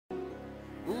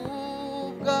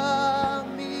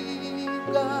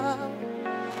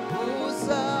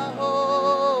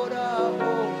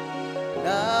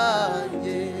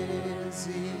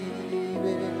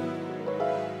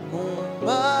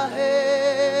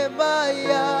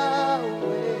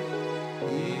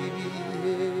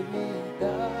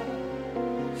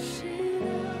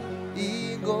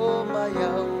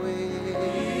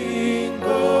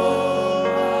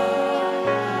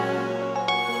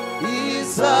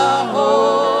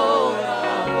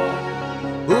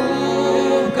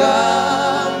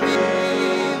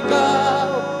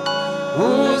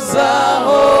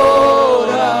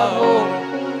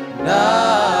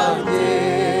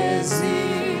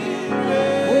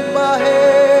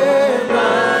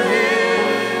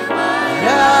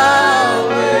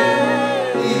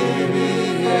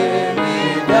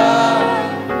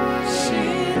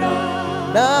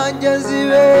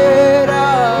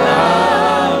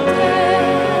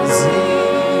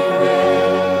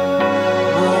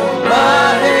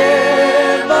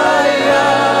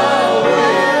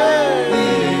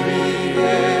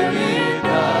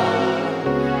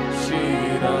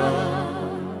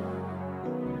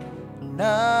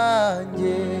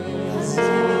nanjye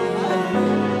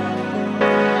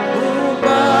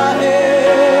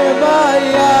umahema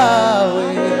yawe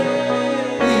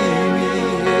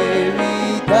ibihe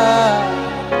bidashira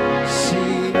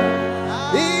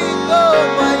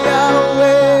ingoma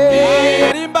yawe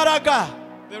hari imbaraga.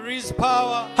 There is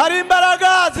power. Hari imbaraga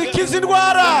zikiza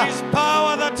indwara. There is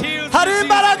power that heals. Hari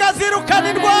imbaraga zirukana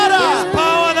indwara. There is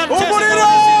power that chases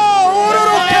umuriro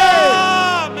ururuke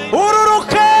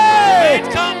ururuke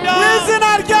mu izina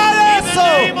rya Yesu.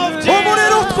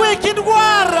 Umuriro utwika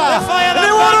indwara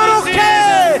niwururuke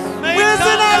mu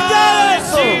izina rya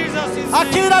Yesu.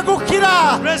 Akira gukira.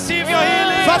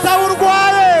 Fata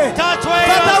urwaye.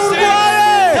 Fata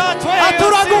urwaye.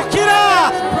 Atura gukira.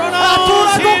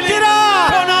 Atura gukira.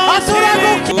 Atura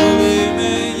gukira.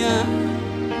 Ubimenya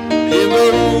niwe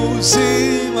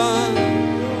buzima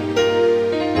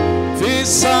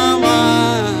visama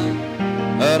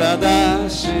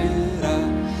aradashira.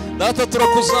 Data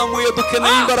turakuzamuye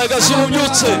dukeneye imbaraga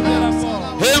zibubyutse.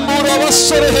 Hembura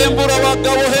abasore, hembura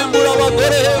abagabo, hembura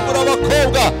abagore, hembura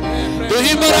abakobwa. Duhe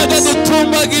imbaraga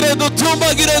dutumbagire,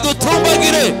 dutumbagire,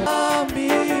 dutumbagire.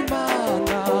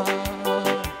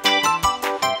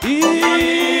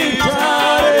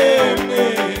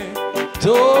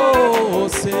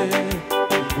 Dose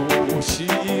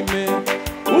ushime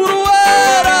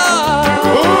uruwera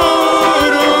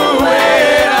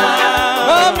uruwera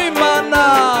amimana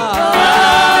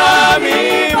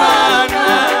amimana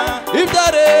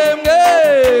ibyaremwe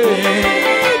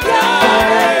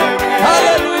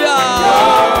haleluya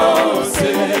dose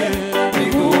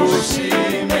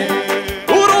ushime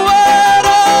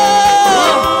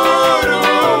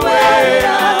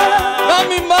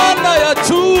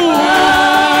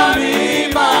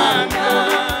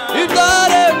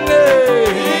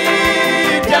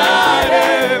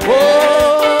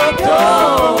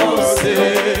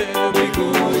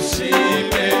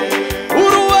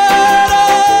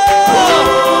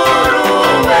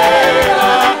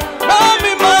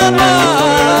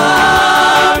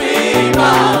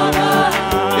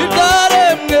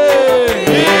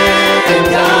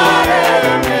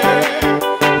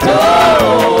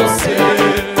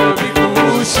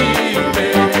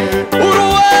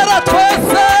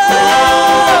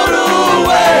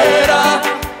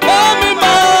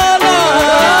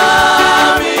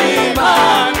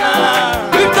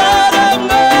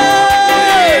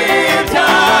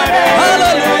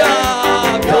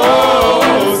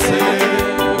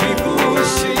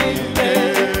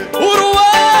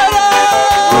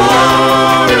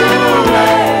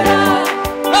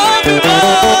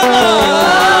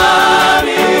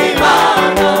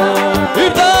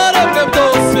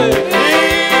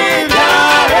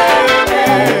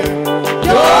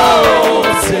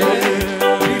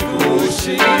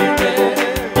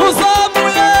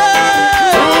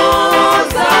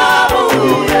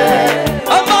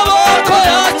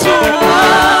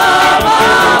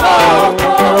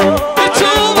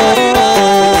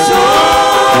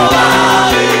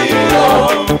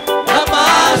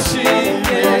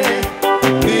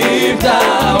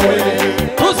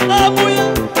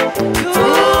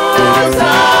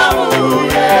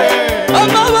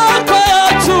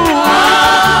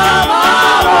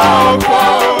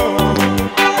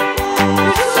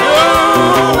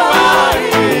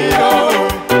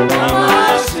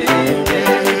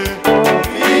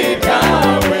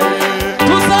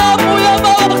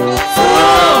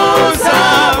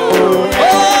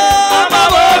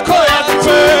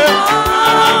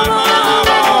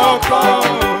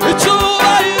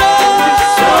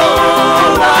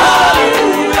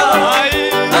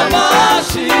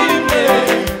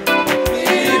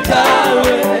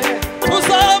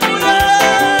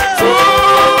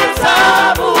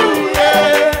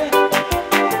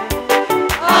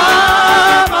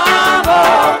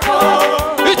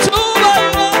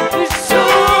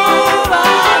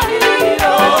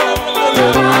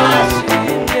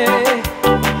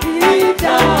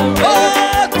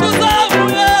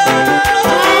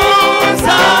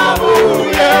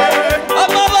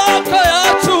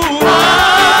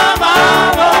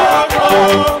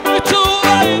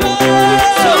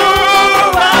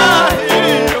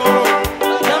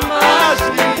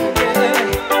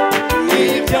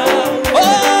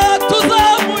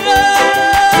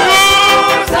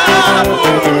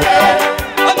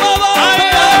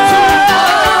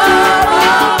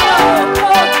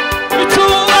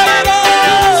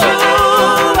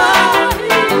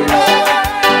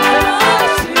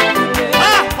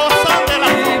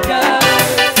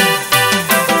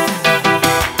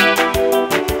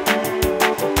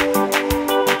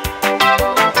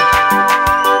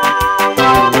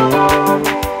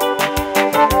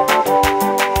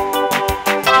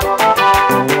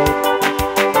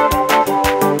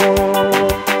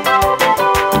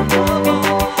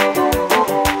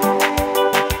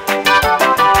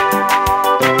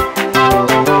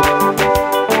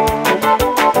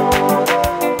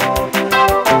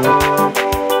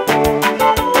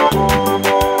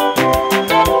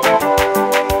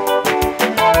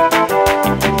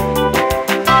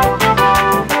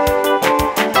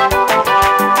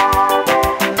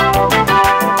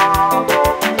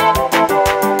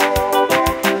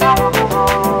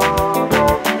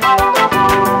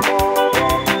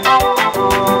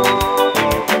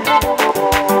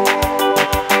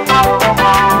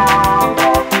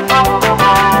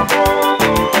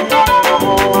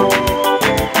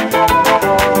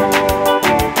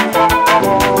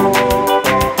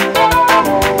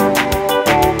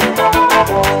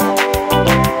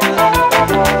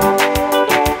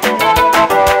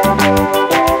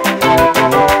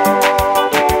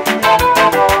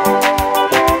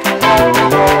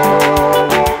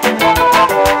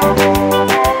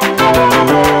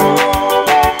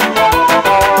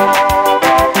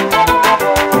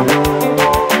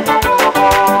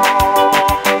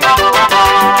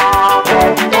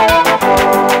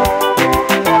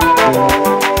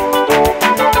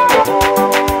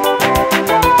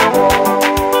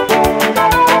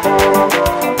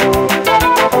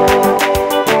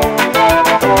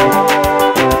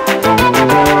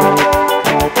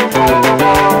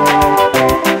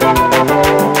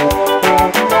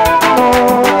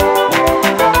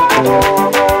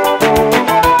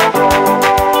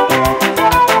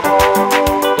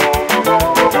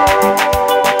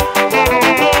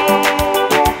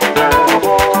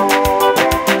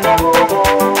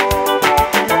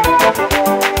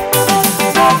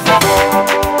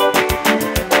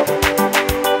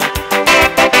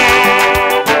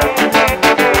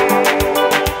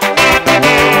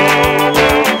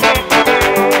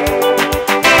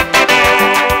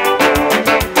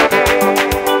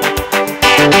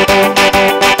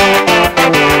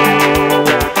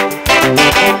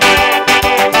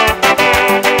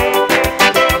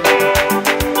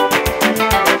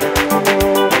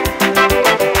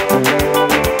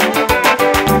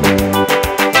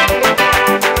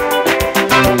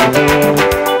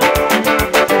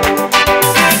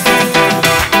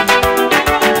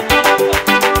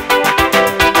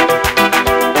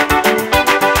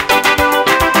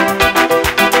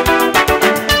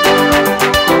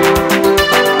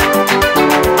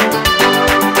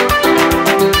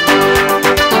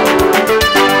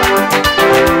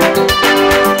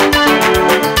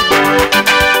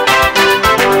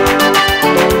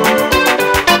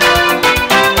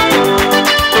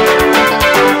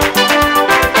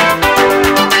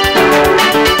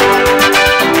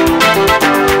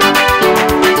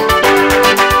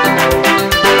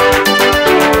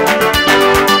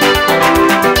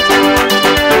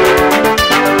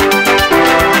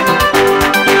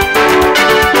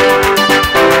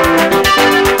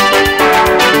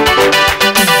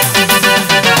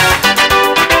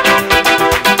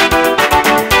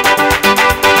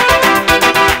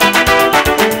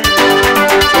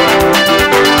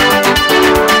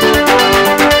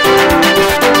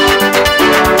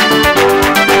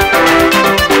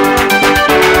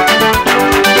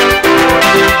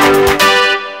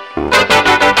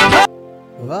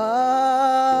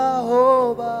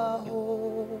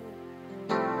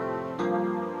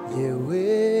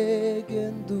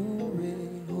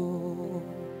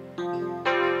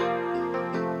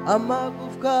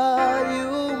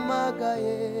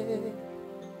yumagaye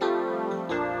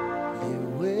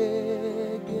yewe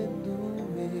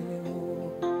gendubeho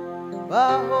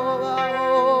baho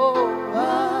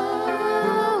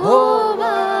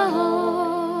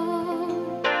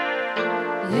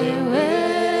yewe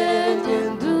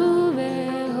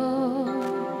gendubeho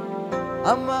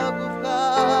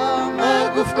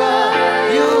amagufwa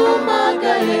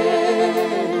yumagaye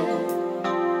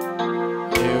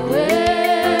yewe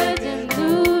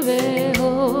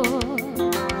gendubeho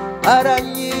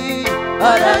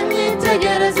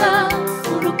aranyitegereza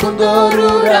urukundo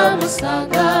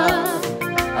ruramusanga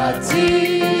ati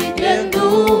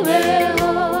gendubeho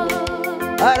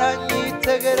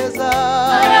aranyitegereza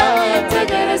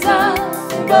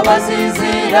imbabazi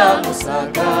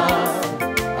ziramusanga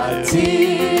ati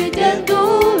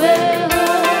gendubeho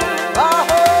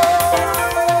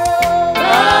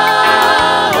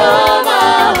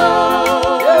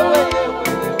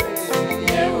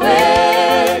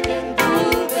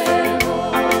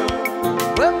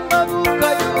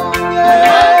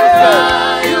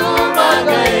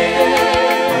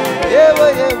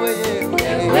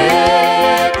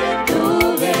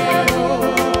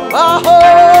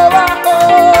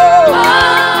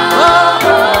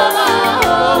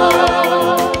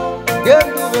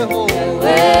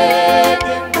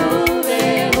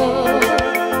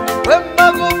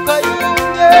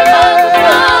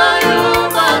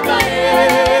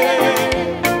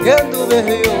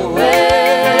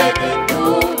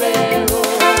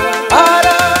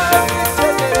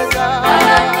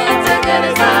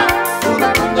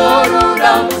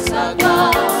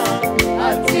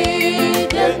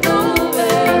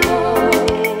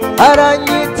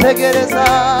aranyitegereza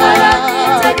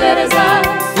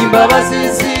imbabazi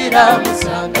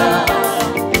ziramusanga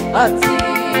ati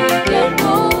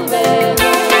gendubeho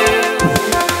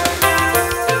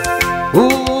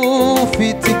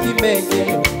ufite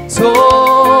ikimenyetso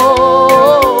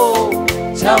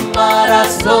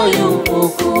cy'amaraso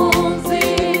y'umukunzi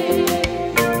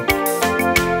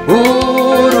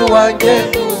uruwanjye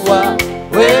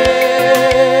n'uwawe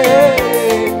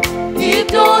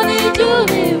ibyo nibyo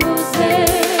bivuze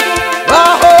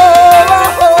baho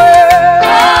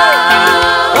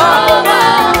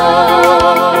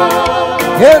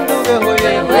gendubeho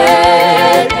yewe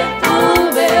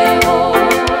gendubeho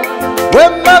we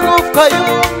magufwa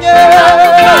yumye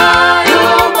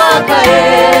yumagaye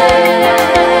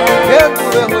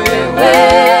gendubeho yewe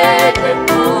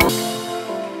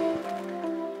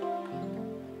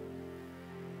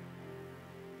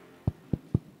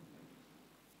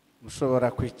mushobora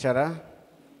kwicara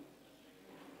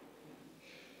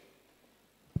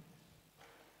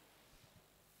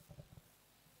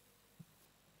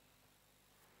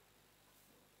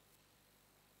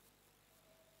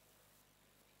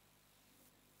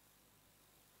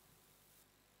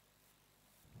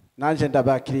nanje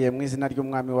ndabakiriye mu izina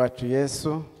ry'umwami wacu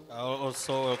Yesu. I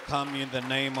also welcome you in the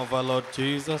name of our Lord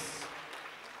Jesus.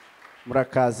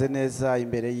 Murakaze neza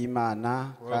imbere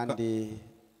y'Imana kandi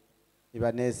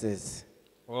ibanezeze.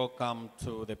 Welcome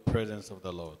to the presence of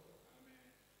the Lord.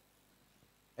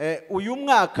 Uyu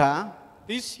mwaka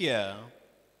This year,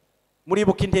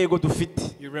 muribuka intego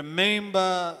dufite. you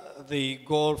remember the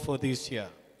goal for this year.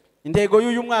 Intego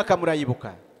y'uyu mwaka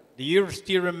murayibuka? Do you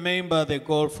still remember the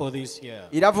goal for this year?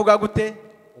 Iravuga gute?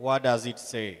 What does it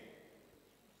say?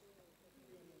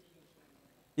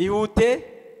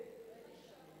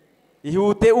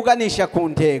 Ihute uganisha ku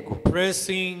ntego.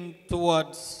 Pressing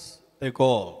towards the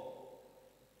goal.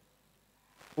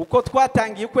 Uko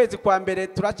twatangiye ukwezi kwa mbere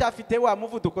turacyafite wa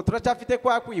muvuduko turacyafite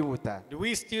kwa kwihuta. Do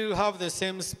we still have the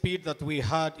same speed that we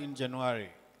had in January?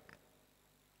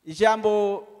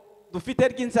 Ijambo dufite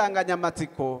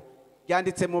ry'insanganyamatsiko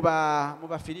yanditse mu ba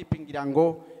Filipi ngira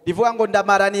ngo rivuga ngo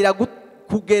ndamaranira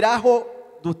kugeraho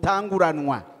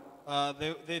dutanguranwa.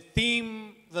 The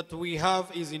theme that we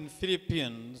have is in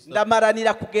Philippians.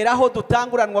 Ndamaranira kugeraho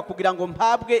dutanguranwa kugira ngo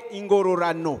mpabwe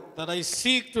ingororano. That I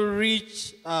seek to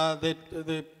reach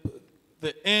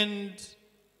the end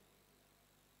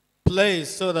place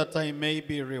so that I may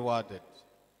be rewarded.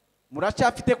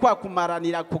 Muracyafite kwa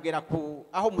kumaranira kugera ku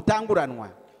aho mutanguranwa?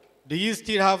 Do you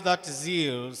still have that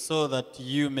zeal so that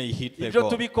you may hit the Ibyo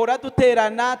goal? tubikora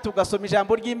duterana tugasoma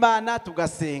ijambo ry'Imana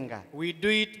tugasenga. We do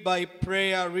it by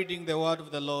prayer, reading the word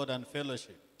of the Lord and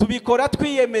fellowship. Tubikora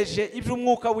twiyemeje ibyo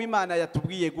umwuka w'Imana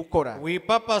yatubwiye gukora. We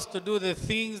purpose to do the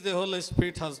things the Holy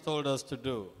Spirit has told us to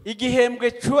do.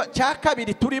 Igihembwe cya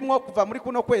kabiri turimo kuva muri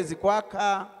kuno kwezi kwa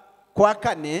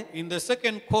kane. In the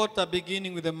second quarter,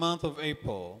 beginning with the month of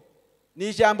April, ni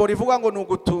ijambo rivuga ngo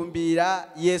nugutumbira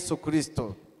Yesu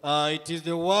Kristo. It is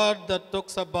the word that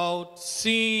talks about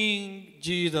seeing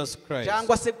Jesus Christ.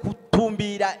 cyangwa se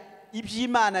gutumbira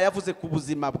iby'Imana yavuze ku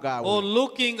buzima Or bwawe.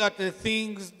 looking at the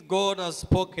things God has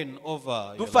spoken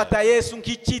over your Dufata life. Yesu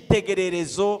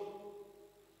nk'icyitegererezo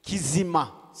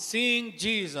kizima. Seeing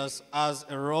Jesus as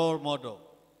a role model.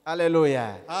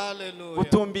 Haleluya. Hallelujah.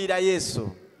 Gutumbira Yesu,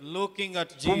 Looking at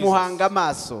kumuhanga Jesus.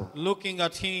 amaso. Looking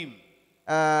at him.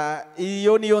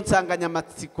 Iyo niyo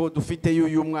nsanganyamatsiko dufite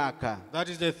y'uyu mwaka. That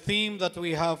is the theme that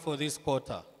we have for this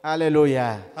quarter.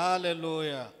 Haleluya.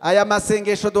 Hallelujah. Aya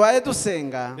masengesho duhaye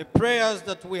dusenga The prayers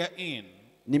that we are in,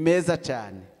 ni meza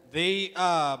cyane. they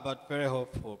are but very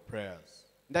hopeful prayers.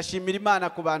 Ndashimira Imana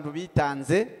ku bantu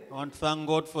bitanze I want to thank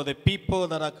God for the people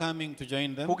that are coming to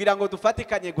join them, kugira ngo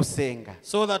dufatikanye gusenga.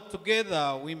 so that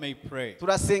together we may pray.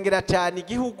 Turasengera cyane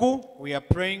igihugu, We are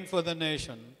praying for the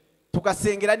nation.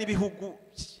 tugasengera n'ibihugu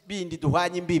bindi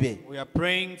duhanye imbibe. We are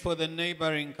praying for the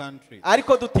neighboring countries.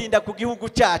 Ariko dutinda ku gihugu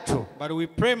cyacu. But we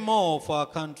pray more for our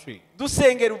country,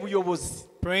 Dusengera ubuyobozi.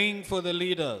 praying for the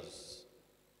leaders.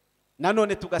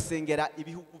 Nanone tugasengera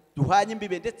ibihugu duhanye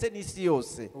imbibe ndetse n'isi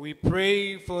yose. We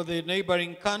pray for the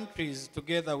neighboring countries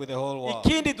together with the whole world.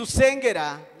 Ikindi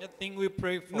dusengera The thing we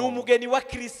pray ni for, umugeni wa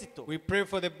Kristo. we pray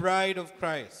for the bride of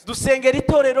Christ. Dusengera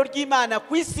itorero ry'Imana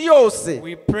ku isi yose.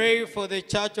 We pray for the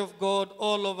church of God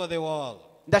all over the world.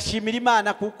 Ndashimira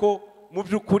Imana kuko mu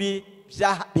by'ukuri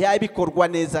byahaye bikorwa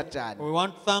neza cyane. We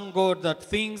want to thank God that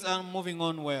things are moving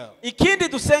on well. Ikindi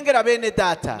dusengera bene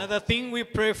data, Another thing we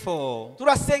pray for,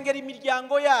 turasengera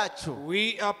imiryango yacu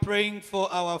we are praying for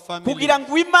our family, kugira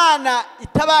ngo Imana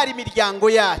itabara imiryango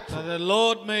yacu. that the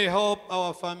Lord may help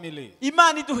our family,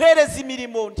 Imana iduhereza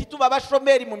imirimo ntituba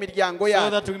abashomeri mu miryango so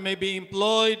yacu. that we may be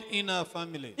employed in our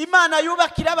family. Imana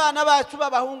yubakira abana bacu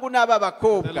b'abahungu The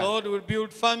n'ab'abakobwa. Lord will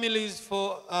build families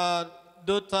for our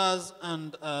daughters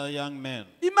and young men.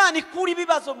 Imana ikura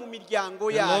ibibazo mu miryango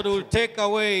The Lord will yacu. take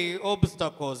away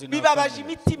obstacles in our Bibabaje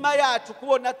families. imitima yacu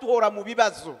kubona tuhora mu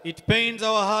bibazo. It pains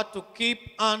our heart to keep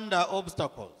under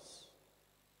obstacles.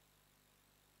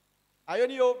 Ayo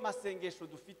niyo masengesho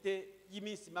dufite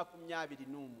y'iminsi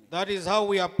 21. That is how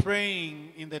we are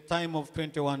praying in the time of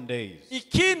 21 days.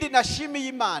 Ikindi nashimiye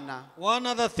Imana, One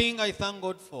other thing I thank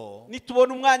God for,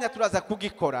 nitubona umwanya turaza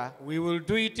kugikora. we will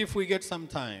do it if we get some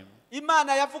time.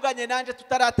 Imana yavuganye nanje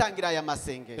tutaratangira aya The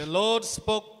masengesho. Lord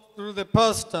spoke through the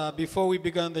pastor before we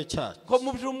began the church. Ko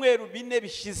mu byumweru 4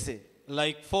 bishize,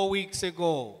 Like 4 weeks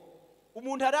ago.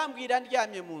 umuntu arambwira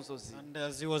ndyamye mu nzozi. And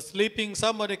as he was sleeping,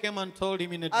 somebody came and told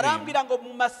him in a dream. Arambwira ngo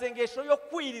mu masengesho yo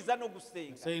kwiriza no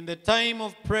gusenga, So in the time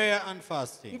of prayer and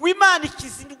fasting, ngo Imana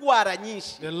ikiza indwara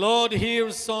nyinshi. the Lord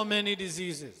heals so many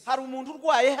diseases. Hari umuntu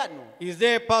urwaye hano, Is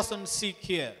there a person sick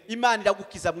here? Imana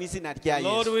iragukiza mu izina rya The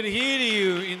Lord Yesu. will heal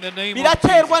you in the name of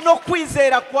Biraterwa Jesus. no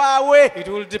kwizera kwawe, It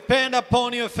will depend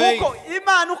upon your faith. kuko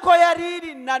Imana uko yari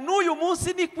iri na n'uyu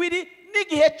munsi nikwiri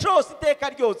n'igihe cyose iteka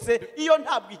ryose, iyo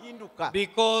ntabwo ihinduka.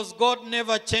 Because God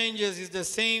never changes. He's the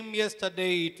same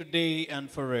yesterday, today, and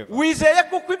forever. Wizeye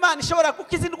kuko Imana ishobora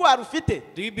gukiza indwara ufite?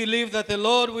 Do you believe that the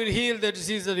Lord will heal the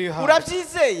disease that you have?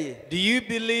 Urabyizeye? Do you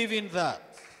believe in that?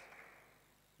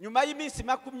 Nyuma y'iminsi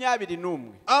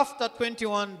 21 After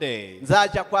 21 days,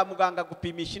 nzajya kwa muganga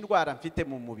gupimisha indwara mfite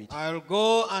mu mubiri, I'll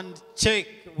go and check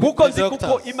kuko with the nzi kuko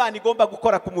doctors. Imana igomba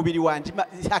gukora ku mubiri wanjye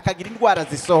hakagira indwara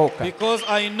zisohoka. Because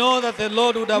I know that the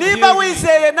Lord would have Niba healed me.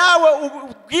 wizeye nawe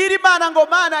ubwira Imana ngo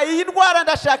Mana iyi ndwara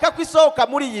ndashaka ko isohoka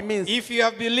muri iyi minsi. If you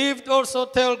have believed, also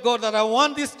tell God that I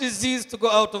want this disease to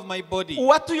go out of my body.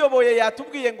 Uwatuyoboye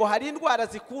yatubwiye ngo hari indwara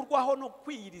zikurwaho no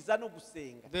kwiyiriza no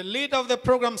gusenga. The leader of the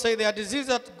program said there are diseases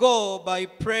that go by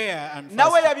prayer and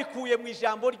Nawe fasting. yabikuye mu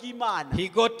ijambo ry'Imana. He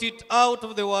got it out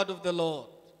of the word of the Lord.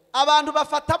 Abantu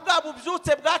bafata bwa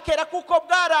bubyutse bwa kera kuko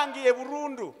bwarangiye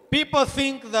burundu. People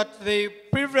think that the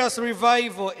previous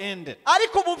revival ended.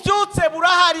 Ariko ububyutse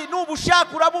burahari,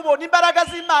 n'ubushaka urabubona, imbaraga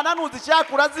z'Imana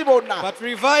n'uzishaka urazibona. But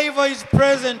revival is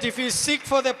present. If you seek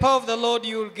for the power of the Lord,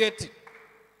 you will get it.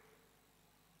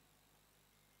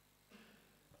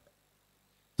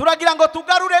 Turagira ngo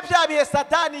tugarure bya bihe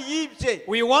Satani yibye.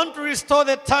 We want to restore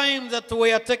the times that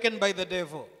were taken by the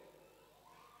devil.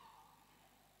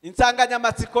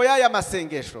 Insanganyamatsiko y'aya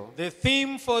masengesho The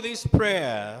theme for this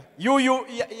prayer,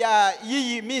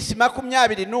 y'iyi minsi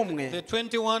 21, the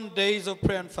 21 days of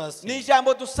prayer and ni fasting,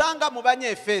 ijambo dusanga mu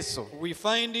Banyefeso. we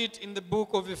find it in the book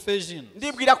of Ephesians.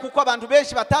 Ndibwira kuko abantu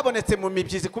benshi batabonetse mu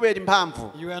mibyizi kubera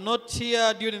impamvu. You are not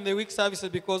here during the week services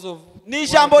because of... Ni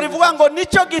ijambo rivuga ngo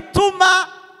nicyo gituma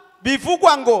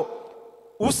bivugwa ngo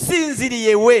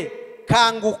usinziriye we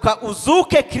kanguka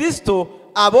uzuke Kristo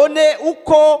abone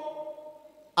uko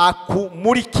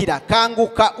akumurikira.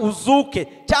 Kanguka uzuke,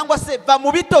 cyangwa se va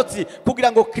mu bitotsi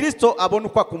kugira ngo Kristo abone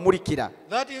uko akumurikira.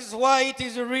 That is why it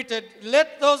is written,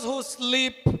 let those who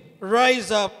sleep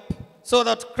rise up, so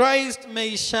that Christ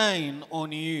may shine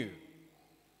on you.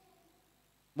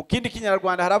 Mu kindi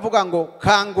kinyarwanda haravuga ngo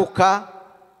kanguka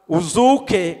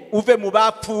uzuke uve mu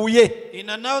bapfuye. In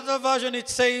another version it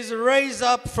says, rise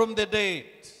up from the dead.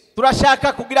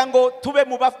 Turashaka kugira ngo tuve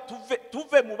mu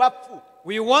bapfu.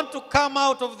 We want to come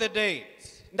out of the dead.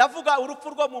 Ndavuga urupfu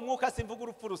rwo mu mwuka, simvuga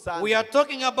urupfu rusanzwe. We are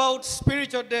talking about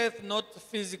spiritual death, not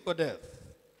physical death.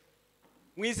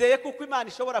 Mwizeye kuko Imana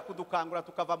ishobora kudukangura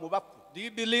tukava mu bapfu? Do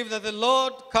you believe that the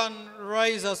Lord can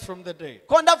rise us from the dead?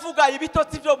 Ko ndavuga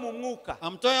ibitotsi byo mu mwuka.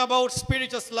 I'm talking about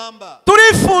spiritual slumber.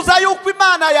 Turifuza yuko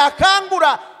Imana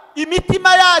yakangura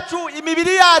imitima yacu,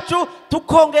 imibiri yacu,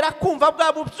 tukongera kumva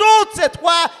bwa bubyutse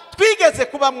twigeze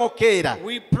kubamwo kera.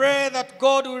 We pray that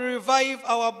God will revive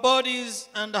our bodies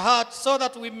and hearts so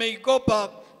that we may go back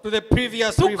to the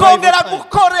previous revival Tukongera time.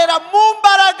 gukorera mu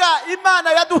mbaraga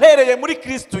Imana yaduhereye muri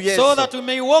Kristo Yesu. So that we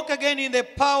may walk again in the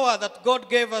power that God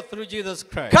gave us through Jesus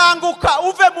Christ. Kanguka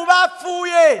uve mu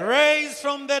bapfuye. Raise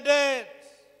from the dead.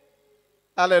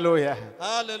 Hallelujah.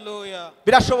 Hallelujah.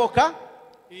 Birashoboka?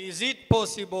 Is it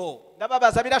possible?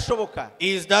 Ndababaza, birashoboka?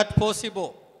 Is that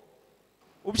possible?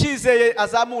 Ubyizeye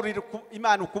azamurira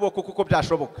Imana ukuboko kuko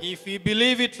byashoboka. If you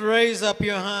believe it, raise up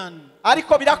your hand.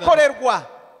 Ariko birakorerwa.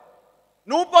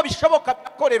 Nubwo bishoboka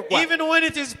birakorerwa. Even when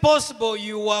it is possible,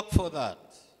 you work for that.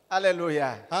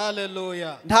 Hallelujah.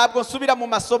 Hallelujah. Ntabwo nsubira mu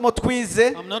masomo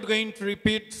twize. I'm not going to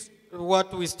repeat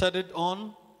what we studied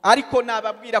on. Ariko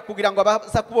nababwira kugira ngo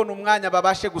abaza kubona umwanya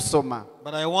babashe gusoma.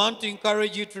 But I want to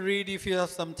encourage you to read if you have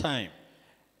some time.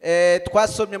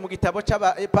 Twasomye mu gitabo cya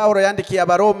Paulo yandikiye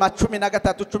Abaroma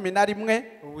 13:11.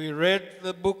 We read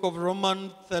the book of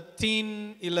Romans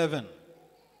 13:11.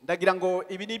 Ndagira ngo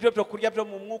ibi nibyo byo kurya byo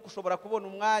mu mwuka, ushobora kubona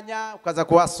umwanya ukaza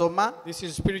kuhasoma. This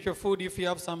is spiritual food. If you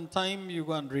have some time, you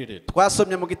go and read it.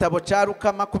 Twasomye mu gitabo cya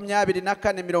Luka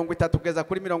 24:30 kugeza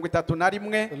kuri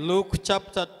 31. Luke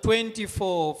chapter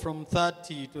 24 from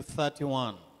 30 to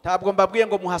 31. Ntabwo mbabwiye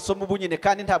ngo muhasome ubunyine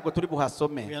kandi ntabwo turi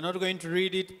buhasome. We are not going to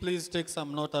read it. Please take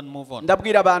some note and move on.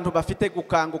 Ndabwira abantu bafite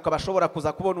gukanguka bashobora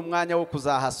kuza kubona umwanya wo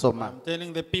kuzahasoma. I'm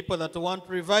telling the people that want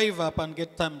to revive up and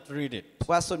get time to read it.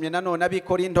 Twasomye nanone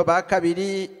Abikorinto ba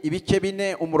kabiri ibice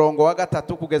 4 umurongo wa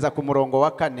 3 kugeza ku murongo wa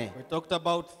 4. We talked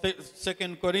about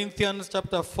 2 Corinthians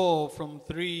chapter 4 from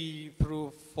 3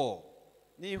 through 4.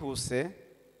 Nihuse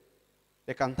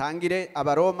reka ntangire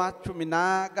Abaroma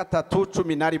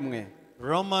 13:11.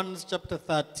 Romans chapter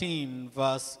 13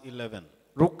 verse 11.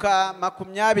 Luka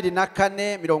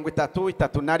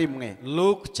 24:31.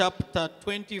 Luke chapter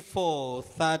 24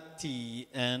 30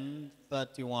 and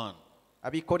 31.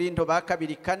 Abikorinto ba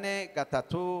kabiri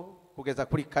 4:3 kugeza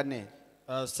kuri 4.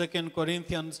 2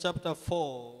 Corinthians chapter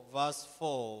 4 verse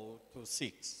 4 to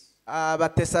 6.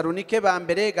 Abatesalonike ba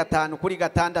mbere 5 kuri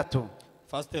 6.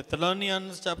 1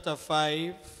 Thessalonians chapter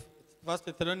 5, 1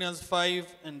 Thessalonians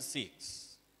 5 and 6.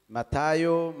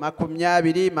 Matayo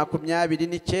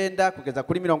 20:29 kugeza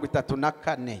kuri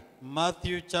 34.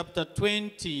 Matthew chapter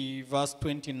 20 verse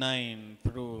 29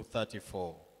 through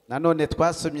 34. Nanone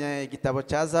twasomye igitabo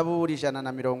cya Zaburi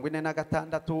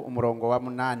 146 umurongo wa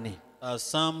 8.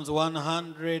 Psalms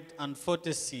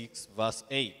 146 verse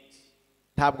 8.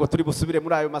 Ntabwo turi busubire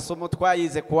muri ayo masomo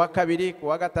twayize kuwa kabiri,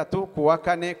 kuwa gatatu, kuwa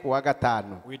kane, kuwa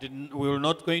gatanu. We will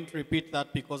not going to repeat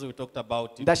that because we talked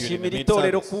about it. Ndashimira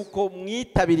itorero kuko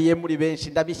mwitabiriye muri benshi,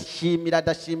 ndabishimira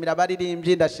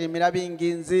abaririmbyi, ndashimira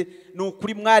abinginzi,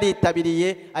 n'ukuri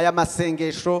mwaritabiriye aya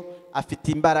masengesho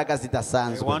afite imbaraga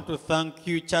zidasanzwe. I want to thank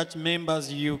you church members,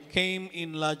 you came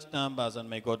in large numbers and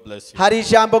may God bless you. Hari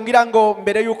ijambo ngira ngo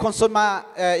mbere yuko nsoma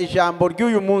ijambo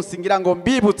ry'uyu munsi ngira ngo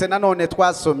mbibutse nanone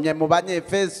twasomye mu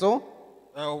Banyefeso.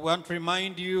 I want to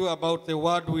remind you about the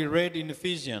word we read in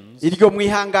Ephesians. Iryo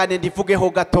mwihangane ndivugeho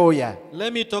gatoya.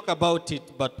 Let me talk about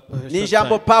it, but ni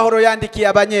ijambo Paulo yandikiye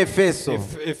Abanyefeso.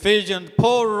 Ephesians,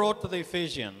 Paul wrote to the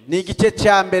Ephesians. Ni igice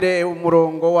cya mbere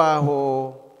umurongo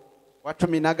waho wa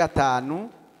 15.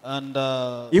 And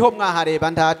iho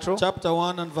mwahareba ndaco. Chapter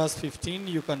 1 and verse 15,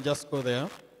 you can just go there.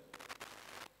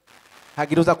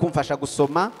 Hagiruza kumfasha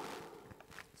gusoma.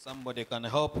 Somebody can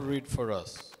help read for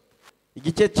us.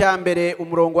 Igice cya mbere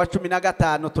umurongo wa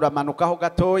 15 turamanukaho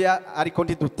gatoya ariko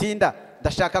ntidutinda.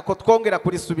 Ndashaka ko twongera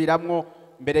kurisubiramwo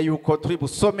mbere yuko turi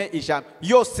busome ijambo.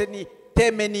 Yose ni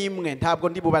teme nimwe, ntabwo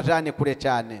ndi bubajane kure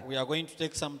cyane. We are going to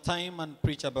take some time and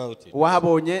preach about it.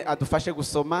 Wahabonye adufashe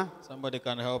gusoma. Somebody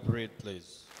can help read,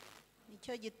 please.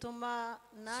 Nicyo gituma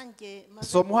nanjye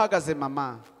soma uhagaze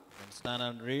mama. Stand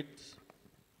and read.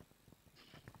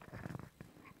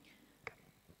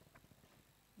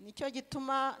 nicyo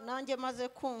gituma nanjye maze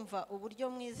kumva uburyo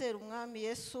mwizera umwami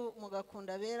Yesu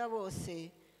mugakunda abera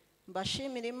bose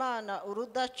mbashimira Imana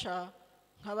urudaca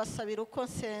nkabasabira uko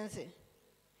nsenze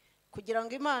kugira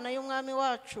ngo Imana y'umwami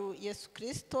wacu Yesu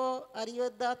Kristo ariyo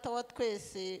data wa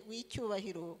twese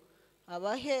w'icyubahiro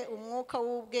abahe umwuka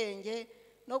w'ubwenge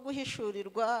no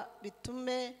guhishurirwa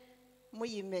bitume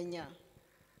muyimenya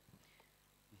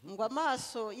ngo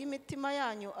amaso y'imitima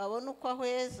yanyu abone uko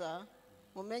ahweza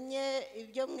mumenye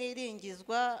ibyo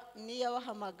mwiringizwa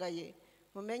n'iyabahamagaye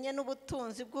mumenye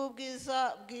n'ubutunzi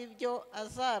bw'ubwiza bw'ibyo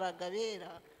azaraga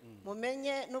bera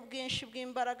mumenye n'ubwinshi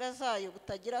bw'imbaraga zayo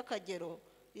butagira akagero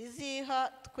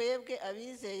iziha twebwe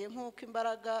abizeye nk'uko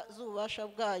imbaraga z'ububasha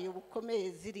bwayo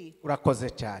bukomeye ziri. Urakoze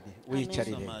cyane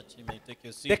wicarire.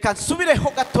 Reka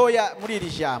nsubireho gatoya muri iri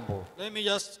jambo. Let me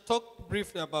just talk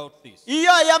briefly about this.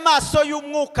 Iyo aya maso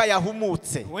y'umwuka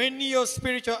yahumutse, When your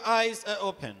spiritual eyes are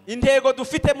open, intego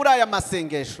dufite muri aya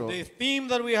masengesho the theme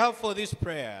that we have for this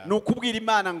prayer, ni ukubwira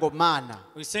Imana ngo Mana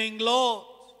we're saying, Lord,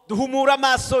 duhumura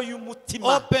amaso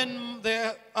y'umutima, open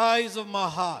the eyes of my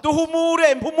heart,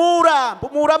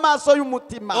 mpumura amaso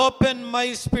y'umutima, open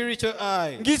my spiritual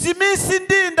eyes. ngize iminsi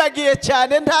ndindagiye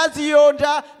cyane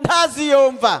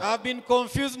ntaziyumva, I've been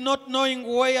confused not knowing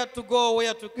where to go,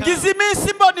 where to come. ngize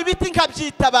iminsi mbona ibiti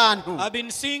nkabyita abantu, I've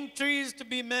been seeing trees to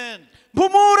be men.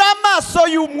 mpumura amaso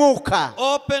y'umwuka,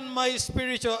 Open my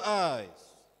spiritual eyes.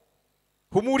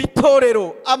 humura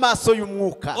itorero amaso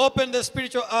y'umwuka. Open the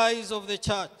spiritual eyes of the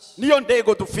church. Niyo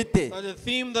ntego dufite. That's the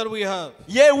theme that we have.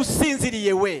 Ye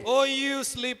usinziriye we, Oh, you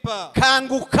sleeper,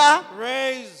 kanguka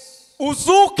raise,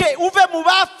 uzuke uve mu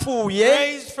bapfuye,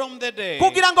 raise from the dead,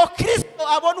 kugira ngo Kristo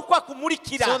abone uko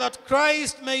akumurikira. so that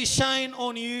Christ may shine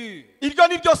on you. Iryo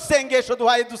ni ryo sengesho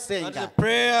duhaye That's dusenga. the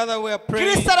prayer that we are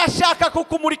praying. Kristo arashaka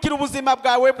kukumurikira ubuzima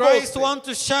bwawe Christ bwose. wants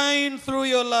to shine through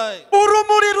your life.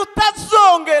 Urumuri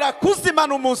rutazongera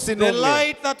kuzimana umunsi The n'umwe.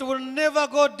 light that will never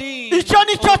go dim. Icyo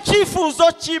ni cyo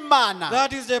cyifuzo cy'Imana.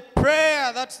 That is the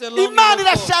prayer, that's the longing Imana of God.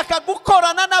 irashaka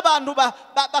gukorana n'abantu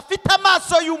bafite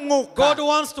amaso y'umwuka, God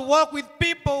wants to work with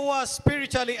people who are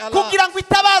spiritually alive, kugira ngo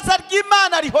itabaza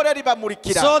ry'Imana rihore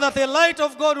ribamurikira. so that the light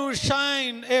of God will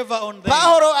shine ever on them.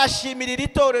 Pawulo ashimirira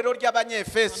itorero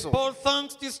ry'Abanyefeso, Paul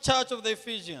thanks this church of the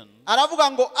Ephesians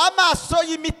aravuga ngo amaso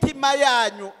y'imitima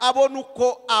yanyu abone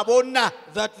uko abona.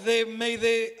 that may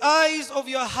the eyes of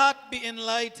your heart be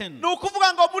enlightened. Ni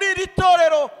ukuvuga ngo muri iri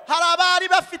torero hari abari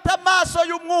bafite amaso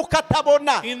y'umwuka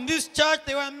atabona. In this church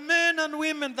there were men and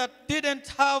women that didn't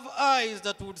have eyes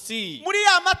that would see. Muri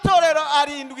ya matorero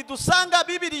arindwi dusanga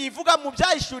Bibiri ivuga mu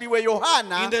byahishuriwe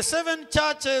Yohana, In the 7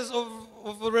 churches of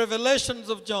Revelations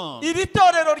of John, iri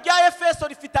torero rya Efeso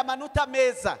rifite amanota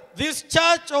meza. this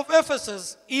church of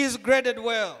Ephesus is graded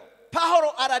well.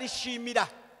 Pawulo ararishimira.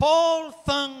 Paul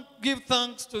give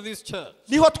thanks to this church.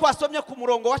 Niho twasomye ku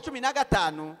murongo wa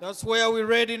 15 That's where we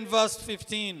read in verse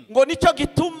 15. ngo nicyo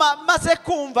gituma maze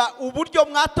kumva uburyo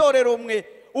mwatorero mwe,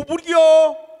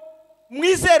 uburyo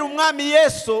mwizera umwami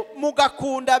Yesu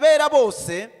mugakunda abera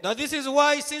bose, Now this is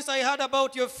why, since I heard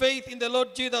about your faith in the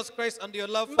Lord Jesus Christ and your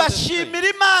love for the mbashimira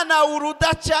faith, Imana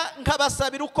urudaca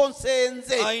nkabasabira uko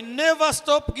nsenze, I never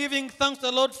stop giving thanks to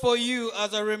the Lord for you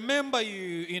as I remember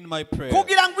you in my prayer,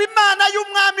 kugira ngo Imana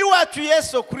y'umwami wacu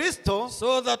Yesu Kristo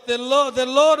so that the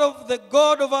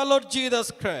God of our Lord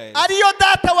Jesus Christ, ariyo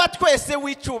data wa twese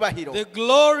w'icyubahiro, the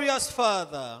glorious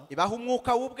Father, ibaha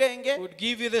umwuka w'ubwenge, would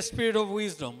give you the spirit of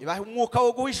wisdom, ibaha umwuka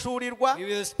wo guhishurirwa, give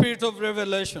you the spirit of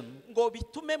revelation, ngo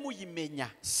bitume muyimenya,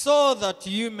 so that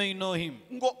you may know him.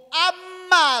 ngo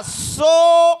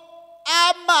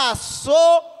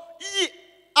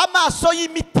amaso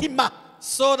y'imitima,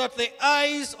 So that the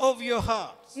eyes of your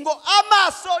hearts, ngo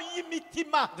amaso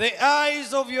y'imitima, the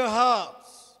eyes of your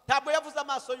hearts, ntabwo yavuze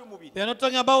amaso y'umubiri, they are not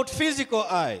talking about physical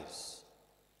eyes.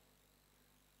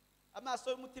 amaso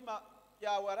y'umutima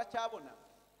yawe aracyabona.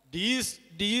 Do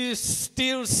you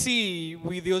still see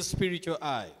with your spiritual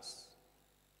eyes?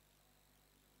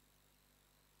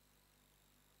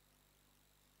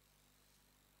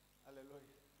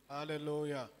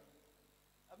 Hallelujah.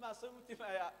 Amaso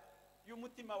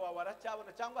y'umutima wawe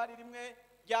aracyabona cyangwa hari rimwe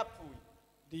ryapfuye?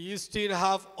 Do you still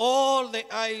have all the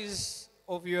eyes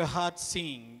of your heart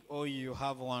seeing, or you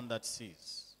have one that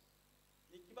sees?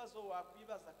 Ni ikibazo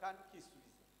wakwibaza kandi ukisubiza.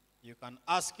 You can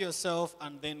ask yourself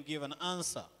and then give an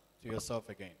answer to yourself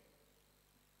again.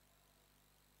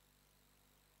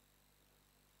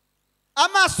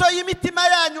 Amaso y'imitima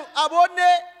yanyu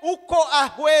abone uko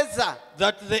ahweza,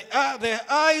 That the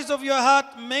eyes of your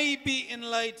heart may be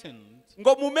enlightened,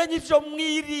 ngo mumenye ibyo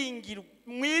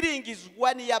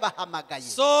mwiringizwa n'iyabahamagaye.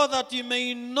 so that you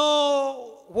may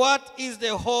know What is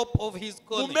the hope of his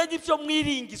calling? mumenye ibyo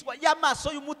mwiringizwa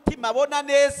y'amaso y'umutima abona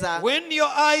neza. When your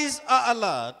eyes are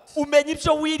alert, umenya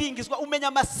ibyo wiringizwa, umenya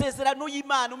amasezerano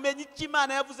y'Imana, umenya icyo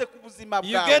Imana yavuze ku buzima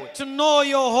you bwawe. get to know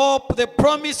your hope, the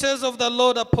promises of the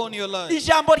Lord upon your life.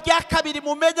 Ijambo rya kabiri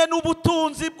mumenye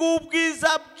n'ubutunzi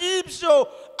bw'ubwiza bw'ibyo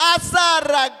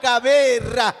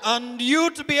azaragabera. And you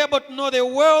to be able to know the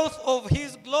wealth of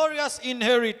his glorious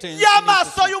inheritance.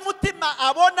 y'amaso y'umutima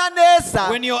abona neza.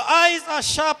 When your eyes are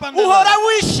sharp and uhora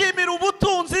alert, wishimira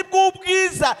ubutunzi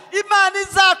bw'ubwiza Imana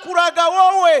izakuraga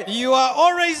wowe. you are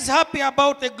always happy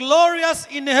about the glorious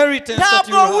inheritance that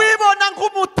you ntabwo have. wibona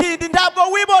nk'umutindi,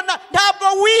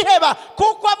 ntabwo wiheba,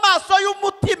 kuko amaso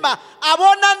y'umutima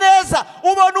abona neza.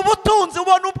 ubona ubutunzi,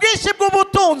 ubona ubwinshi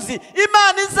bw'ubutunzi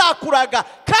Imana izakuraga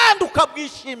kandi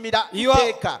ukabwishimira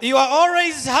iteka. You are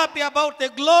always happy about the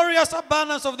glorious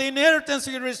abundance of the inheritance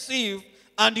you receive,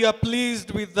 and you are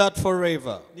pleased with that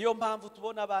forever. niyo mpamvu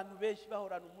tubona abantu benshi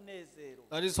bahorana umunezero.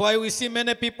 That is why we see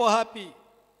many people happy.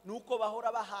 nuko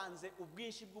bahora bahanze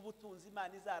ubwinshi bw'ubutunzi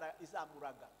Imana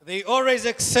izamuraga. They always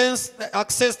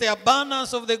access the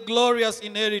abundance of the glorious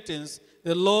inheritance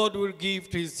the Lord will give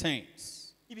to his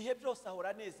saints. ibihe byose ahora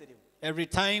anezerewe. Every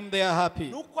time they are happy.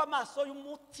 nuko amaso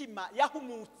y'umutima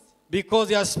yahumutse. Because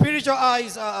their spiritual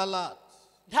eyes are alert.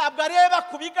 ntabwo areba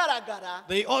ku bigaragara,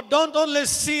 They don't only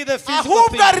see the physical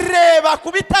ahubwo things. areba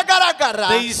ku bitagaragara.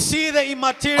 They see the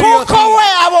immaterial kuko we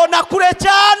things. abona kure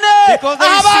cyane Because they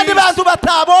aho abandi see- bantu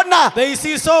batabona. They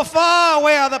see so far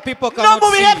where other people no cannot mu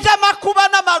bihe see. by'amakuba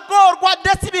n'amagorwa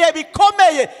ndetse ibihe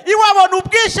bikomeye, iwe abona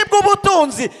ubwinshi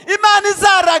bw'ubutunzi Imana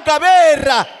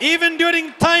izaragabera. Even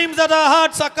during times that are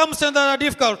hard, circumstances that are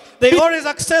difficult, they always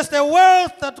access the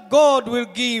wealth that God will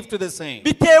give to the saints.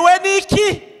 bitewe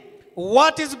n'iki?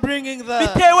 What is bringing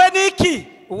that? bitewe n'iki?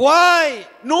 Why?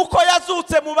 nuko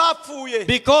yazutse mu bapfuye.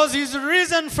 Because he's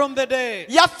risen from the dead.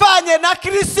 yafanye na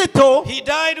Kristo, He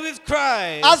died with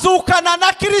Christ. azukana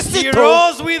na He Kristo,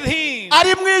 rose with him.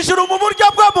 ari mu ijuru mu buryo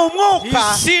bwo mu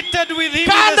mwuka, He's seated with him in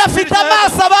kandi the afite spiritual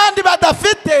heaven. amaso abandi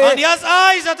badafite. And he has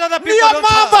eyes that other people niyo don't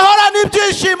mpamvu have. ahorana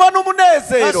ibyishimo That's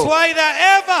n'umunezero. why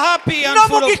they're ever happy and no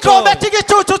full mu of gikombe joy.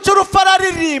 cy'igicucu cy'urupfu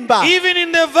araririmba. Even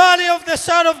in the valley of the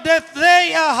shadow of death,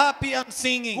 they are happy and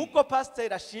singing. nkuko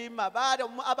pasiteri ashima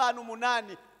abantu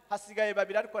 8, hasigaye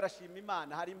 2 ariko arashima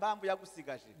Imana. hari impamvu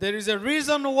yagusigaje. There is a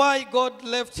reason why God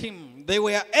left him. There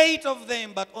were 8 of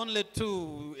them, but only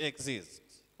 2 exist.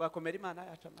 twakomera Imana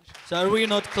yacu amashyi. Shall we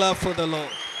not clap for the Lord?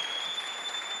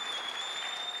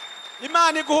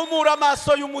 Imana iguhumura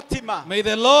amaso y'umutima May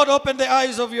the Lord open the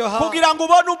eyes of your heart kugira ngo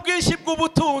ubone ubwinshi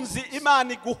bw'ubutunzi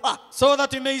Imana iguha. so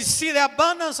that you may see the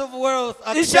abundance of wealth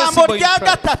ijambo accessible in rya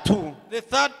Christ. gatatu, The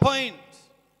third point,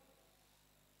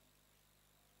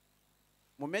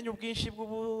 mumenye ubwinshi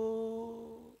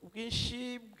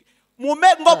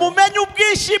mumenye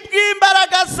ubwinshi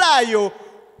bw'imbaraga zayo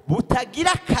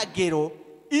butagira akagero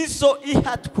izo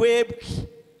iha twebwe.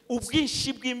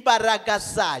 ubwinshi bw'imbaraga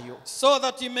zayo. so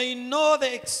that you may know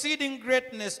the exceeding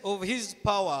greatness of his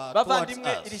power towards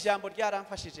bavandimwe, iri us. jambo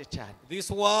ryaramfashije cyane. This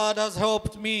word has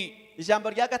helped me ijambo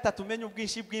rya gatatu, umenye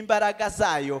ubwinshi bw'imbaraga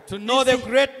zayo. to know the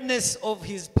greatness of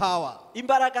his power.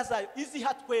 imbaraga zayo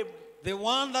iziha twebwe, The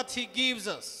one that he gives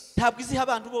us. ntabwo iziha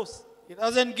abantu bose. He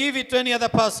doesn't give it to any other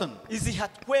person. iziha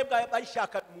twebwe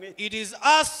abayishaka umwe. It is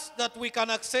us that we can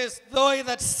access, those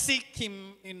that seek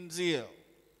him in zeal.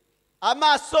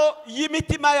 amaso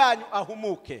y'imitima yanyu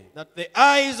ahumuke. That the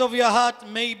eyes of your heart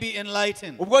may be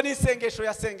enlightened. ubwo ni isengesho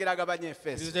yasengeraga This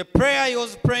abanyefeso is the prayer he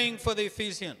was praying for the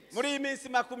Ephesians. muri iyi minsi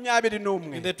In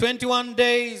 21. the 21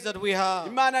 days that we have,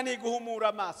 Imana niguhumura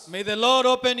amaso. may the Lord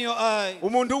open your eyes.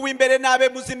 umuntu w'imbere nabe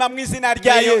muzima mu izina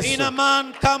rya May your Yesu. inner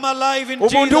man come alive in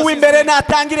umuntu Jesus' w'imbere name.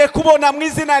 natangire kubona mu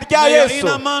izina rya May your Yesu.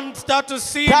 inner man start to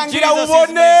see in tangira Jesus'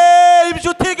 ubone name.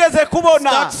 ibyo utigeze kubona.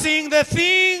 Start seeing the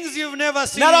things you've never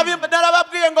seen.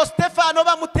 narababwiye ngo Stefano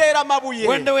bamutera amabuye,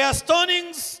 When they were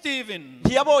stoning Stephen,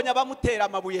 ntiyabonye abamutera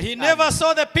amabuye. he never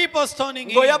saw the people stoning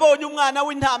ngo him. yabonye umwana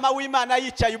w'intama w'Imana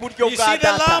yicaye iburyo He bwa see the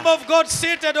Lamb data. of God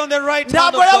seated on the right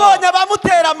hand of ntabwo yabonye God.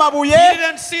 abamutera amabuye, He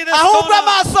didn't see the ahubwo stoners,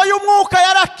 amaso y'umwuka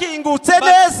yarakingutse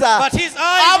neza. but his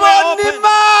eyes were abona open.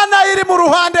 Imana iri mu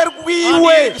ruhande And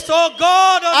rwiwe. he saw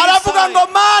God on his aravuga ngo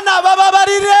side. Mana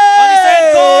bababarire, And he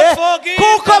said, God, forgive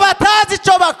kuko them, batazi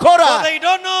icyo for bakora. they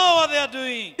don't know what they are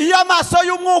doing. iyo amaso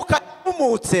y'umwuka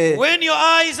yahumutse, When your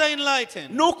eyes are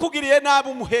enlightened, n'ukugiriye nabi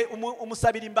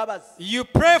umusabira imbabazi. you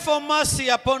pray for mercy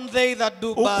upon they that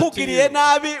do bad to ukugiriye you.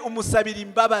 nabi umusabira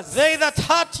imbabazi. They that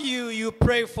hurt you, you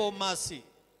pray for mercy.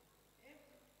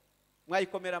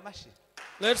 mwayikomera amashyi.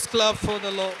 Let's clap for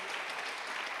the Lord.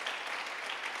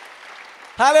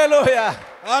 Hallelujah.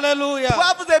 Hallelujah.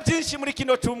 Twavuze byinshi muri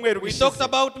kino cyumweru We talked gishize.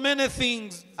 about many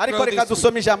things. Ariko throughout reka this week.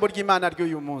 dusome ijambo ry'Imana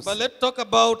ry'uyu munsi. But let's talk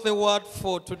about the word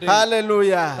for today.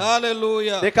 Hallelujah.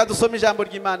 Hallelujah. Reka dusome ijambo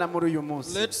ry'Imana muri uyu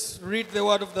munsi. Let's read the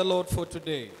word of the Lord for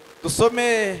today.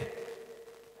 Dusome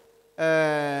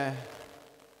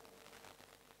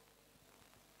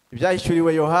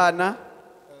ibyahishuriwe Yohana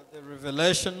The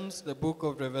Revelations, the book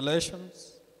of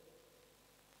Revelations.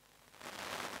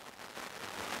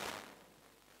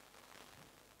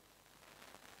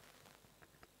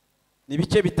 ni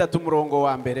bice bitatu umurongo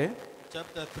wa mbere.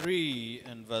 Chapter 3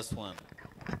 and verse 1.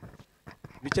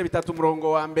 Bice bitatu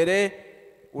umurongo wa mbere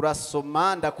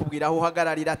urasoma ndakubwira aho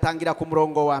uhagararira tangira ku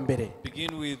murongo wa mbere.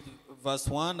 Begin with verse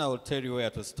 1. I will tell you where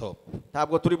to stop.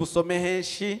 Ntabwo turi busome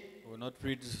henshi. We will not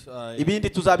read. Ibindi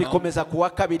tuzabikomeza kuwa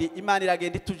kabiri. Imana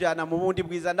iragenda itujana mu bundi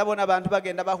bwiza. Ndabona abantu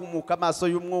bagenda bahumuka amaso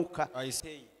y'umwuka. I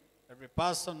say, every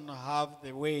person have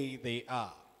the way they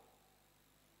are.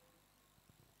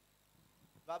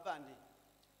 Babandi.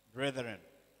 Brethren,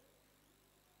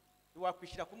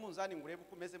 Wakwishyira ku munzani ngo urebe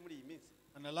uko umeze muri iyi minsi.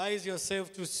 analyze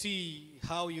yourself to see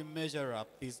how you measure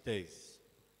up these days.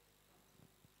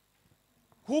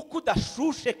 Kuko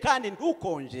udashushe kandi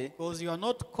ntukonje. Because you are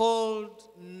not cold,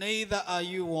 neither are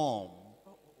you warm.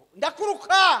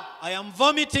 Ndakuruka. I am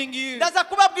vomiting you. Ndaza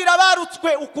kubabwira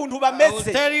barutswe ukuntu I will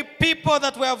bameze. tell you people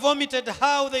that were vomited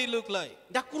how they look like.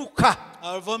 Ndakuruka.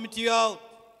 I will vomit you out.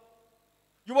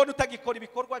 Yubona utagikora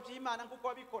ibikorwa by'Imana nkuko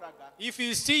wabikoraga. If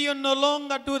you see you no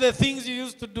longer do the things you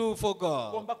used to do for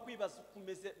God, Ugomba kwibaza uko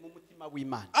umeze mu mutima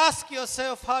w'Imana. ask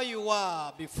yourself how you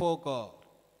are before God.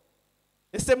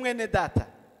 Ese mwene data.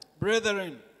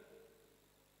 Brethren,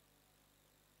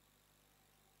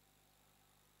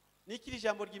 Nikiri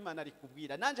ijambo ry'Imana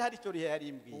rikubwira. Nanje hari icyo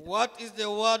rimbwira. what is the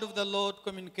word of the Lord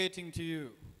communicating to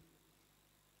you?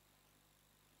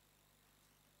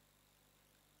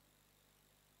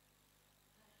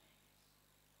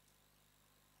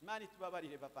 Imana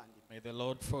itubabarire bavandimwe. May the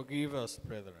Lord forgive us,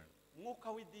 brethren. Mwuka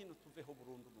w'idini tuveho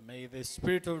burundu. May the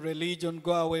spirit of religion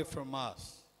go away from us.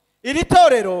 Iri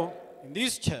torero In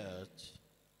this church,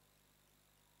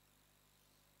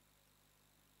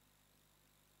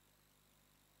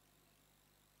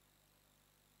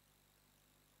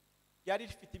 ryari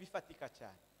rifite ibifatika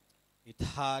cyane. it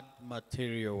had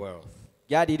material wealth.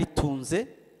 Ryari ritunze,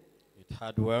 It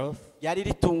had wealth. ryari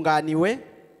ritunganiwe,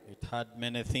 It had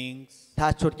many things.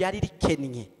 ntacyo ryari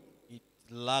rikennye. It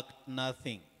lacked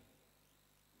nothing.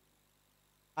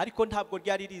 Ariko ntabwo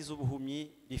ryari rizi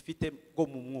ubuhumyi rifite bwo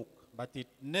mu mwuka. But it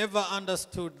never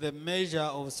understood the measure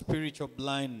of spiritual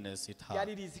blindness it Ryari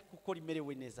had. rizi kuko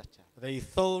rimerewe neza cyane. They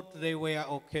thought they were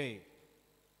okay.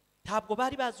 Ntabwo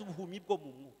bari bazi ubuhumyi bwo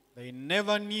mu mwuka. They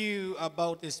never knew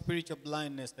about the spiritual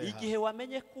blindness they Igihe had.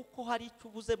 wamenye kuko hari icyo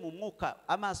ubuze mu mwuka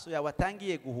amaso yawe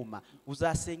atangiye guhuma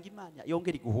uzasenga Imana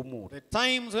yongera iguhumura. The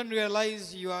times when you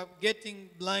realize you are getting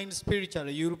blind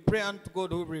spiritually, you pray unto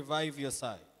God who will revive your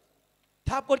sight.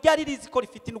 Ntabwo ryari rizi ko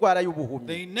rifite indwara y'ubuhumyi.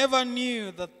 They never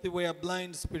knew that they were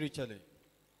blind spiritually.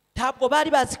 Ntabwo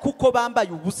bari bazi kuko bambaye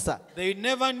ubusa. They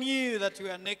never knew that you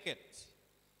were naked.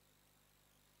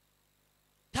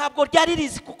 Ntabwo ryari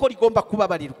rizi kuko rigomba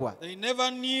kubabarirwa. They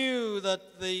never knew that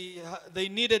they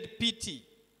needed pity.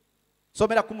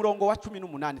 Somera ku murongo wa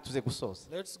 18 tuze gusoza.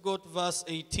 Let's go to verse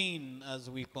 18 as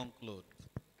we conclude.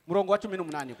 Murongo wa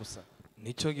 18 gusa.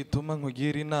 Nicyo gituma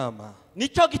nkugira inama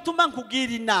Nicyo gituma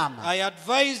nkubwira inama. I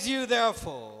advise you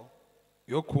therefore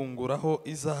yo kunguraho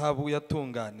izahabu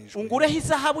yatunganijwe Ungureho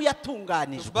izahabu to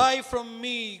yatunganijwe. buy from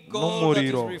me gold that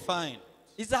is N'umuriro. refined.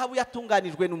 Izahabu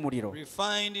yatunganijwe n'umuriro.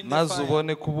 Refined in the maze fire.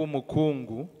 ubone kuba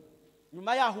umukungu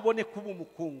Nyuma yaho ubone kuba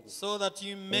umukungu. So that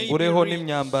you may be ungureho rich.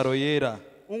 n'imyambaro yera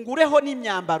Ungureho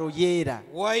n'imyambaro yera.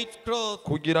 White cloth.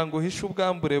 kugira ngo uhishe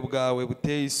ubwambure bwawe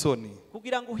buteye isoni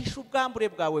Kugira ngo uhishe ubwambure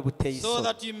bwawe buteye So isoni.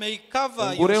 that you may cover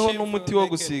your ungureho shameful n'umuti wo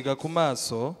nakedness. gusiga ku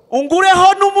maso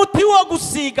Ungureho n'umuti wo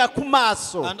gusiga ku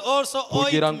maso. And also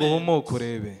kugira ngo ointment uhumuke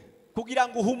urebe Kugira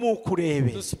ngo uhumuke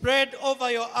urebe. to spread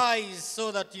over your eyes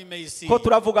so that you may see. Ko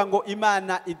turavuga ngo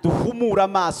Imana iduhumura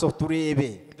amaso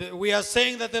turebe. We are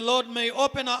saying that the Lord may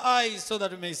open our eyes so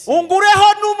that we may see. Ungureho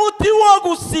n'umuti wo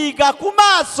gusiga ku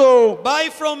maso. Buy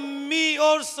from me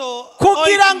also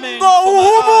Kugira ointment ngo for my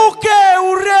uhumuke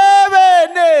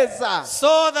urebe neza. eyes,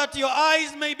 so that your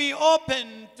eyes may be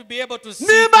open to be able to see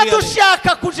Niba clearly.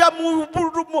 dushaka kuja mu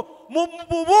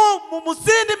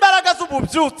zindi mbaraga If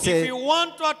z'ububyutse. you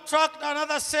want to attract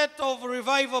another set of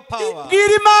revival power,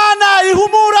 Bwira Imana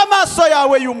ihumura amaso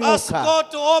yawe ask y'umwuka.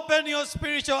 God to open your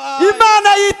spiritual eyes.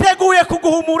 Imana yiteguye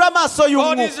kuguhumura amaso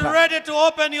God is y'umwuka. ready to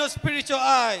open your spiritual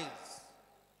eyes.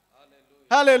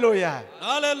 Hallelujah.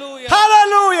 Hallelujah.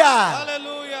 Hallelujah.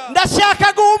 Hallelujah.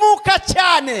 Ndashaka guhumuka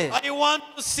cyane. I want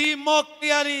to see more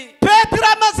clearly. Petero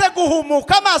amaze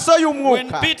guhumuka amaso When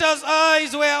y'umwuka. Peter's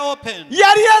eyes were open,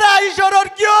 Yari yaraye ijoro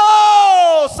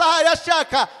ryose aha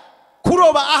yashaka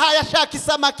kuroba, aha yashaka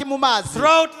isamaki mu mazi.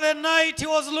 throughout the night he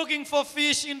was looking for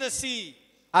fish in the sea.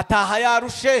 Ataha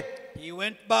yarushe. He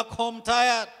went back home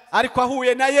tired. Ariko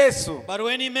ahuye na Yesu. But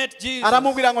when he met Jesus,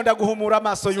 Aramubwira ngo ndaguhumura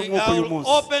amaso saying, y'umwuka I uyu will munsi.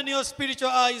 open your spiritual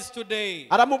eyes today.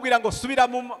 Aramubwira ngo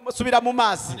subira mu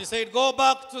mazi. And he said, go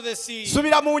back to the sea.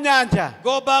 Subira mu nyanja.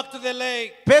 Go back to the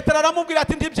lake. Petero aramubwira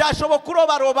ati ntibyashoboka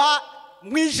kurobaroba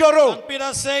mu ijoro. And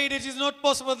Peter said, it is not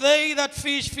possible. They that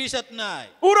fish at night.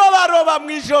 Urobaroba mu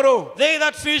ijoro. They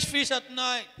that fish at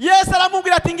night. Yesu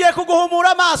aramubwira ati ngiye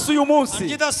kuguhumura amaso uyu And munsi.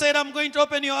 Jesus said, I'm going to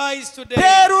open your eyes today.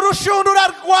 Tera urushundura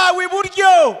rwawe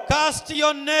iburyo. Cast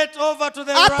your net over to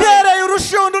the right. Atereye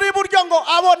urushundura iburyo ngo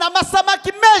abona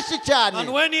amasamaki menshi And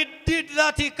cyane. when he did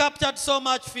that, he captured so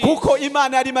much fish. Kuko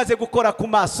Imana yari imaze gukora ku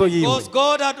maso Because yiwe.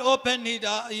 God had opened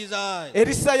his eyes.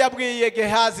 Elisa yabwiye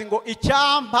Gehazi ngo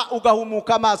icyampa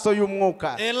ugahumuka amaso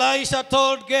y'umwuka. Elisha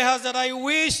told Gehazi that I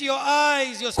wish your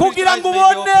eyes, your spiritual Kugira eyes ngo may be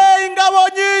ubone open. ingabo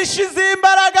nyinshi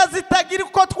z'imbaraga zitagira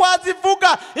uko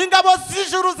twazivuga, ingabo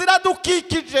z'ijuru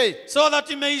ziradukikije. So that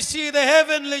you may see the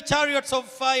heavenly chariots of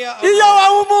fire. Iyo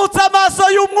wahumutse amaso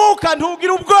y'umwuka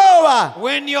ntugire ubwoba.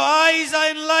 When your eyes are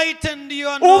enlightened, you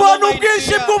are no Ubona longer in ubwinshi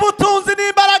fear. bw'ubutunzi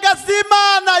n'imbaraga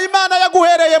z'Imana, Imana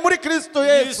yaguhereye muri Kristo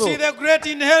You Yesu. see the great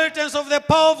inheritance of the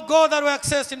power of God that we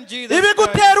access in Jesus Christ.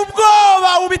 Ibigutera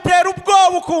ubwoba, ubitera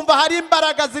ubwoba ukumva hari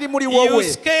imbaraga ziri muri You wowe.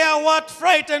 scare what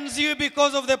frightens you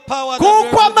because of the power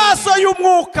Kuko that amaso we have.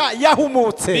 y'umwuka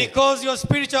yahumutse. Because your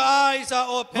spiritual eyes are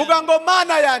open. Vuga ngo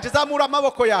Mana yanjye, zamura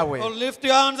amaboko yawe. Oh, lift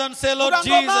your hands and say, Lord Vuga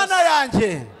ngo Mana Jesus,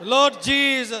 yanjye, Lord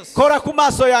Jesus, kora ku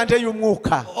maso yanjye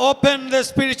y'umwuka. open the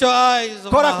spiritual eyes of my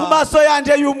Kora ku heart. maso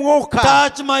yanjye y'umwuka.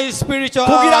 Touch my spiritual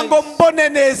Kugira ngo eyes mbone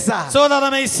neza. so that I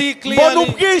may see Mbone clearly,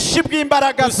 ubwinshi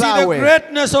bw'imbaraga to see the zawe.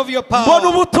 greatness of your Mbone power,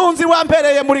 ubutunzi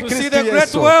wampereye muri to see Kristo the great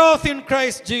Yesu. wealth in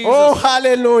Christ Jesus. Oh,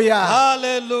 hallelujah.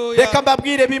 Hallelujah. Reka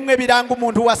mbabwire bimwe biranga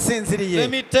umuntu wasinziriye. Let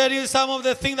me tell you some of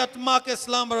the things that mark a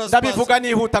slumberous Ndabivuga person.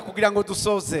 nihuta kugira ngo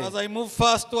dusoze. As I move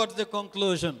fast towards the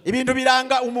conclusion, Ibintu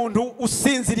biranga umuntu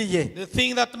usinziriye the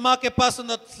thing that mark a person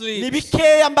that ni sleeps,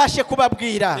 bikeya mbashe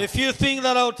kubabwira. a few things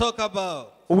that I'll talk about.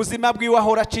 Ubuzima bwiwe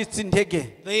ahora acitse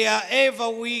intege. They are ever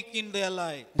weak in their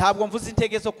life. Ntabwo mvuze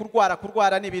intege zo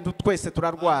kurwara ni ibintu twese I'm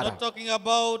turarwara. not talking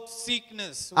about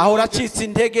sickness. Ahora acitse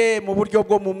intege mu buryo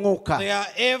bwo mu mwuka. They are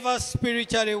ever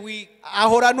spiritually weak.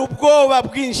 Ahora n'ubwoba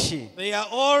bwinshi. They are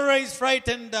always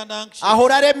frightened and anxious.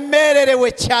 Ahora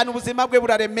aremererewe cyane, ubuzima bwe They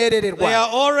buraremerererwa. are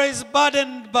always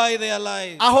burdened by their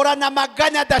lives. Ahora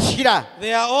n'amaganya adashira.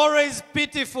 They are always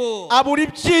pitiful. Abura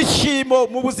ibyishimo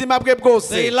mu buzima bwe bwose.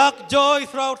 They lack joy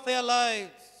throughout their lives.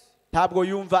 Ntabwo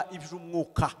yumva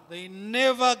iby'umwuka. They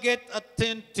never get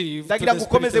attentive to Ndagira the ngo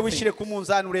ukomeze spiritual wishire things. ku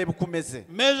munzani urebe uko umeze.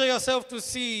 Measure yourself to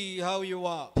see how you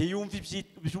are. Ntiyumva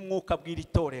iby'umwuka bw'iri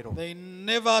torero. They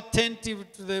never attentive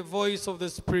to the voice of the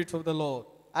Spirit of the Lord.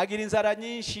 Agira inzara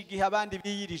nyinshi igihe abandi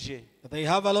biyirije. They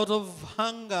have a lot of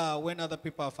hunger when other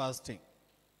people are fasting.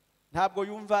 Ntabwo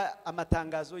yumva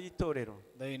amatangazo y'itorero.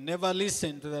 They never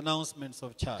listen to the announcements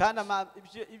of church. Kandi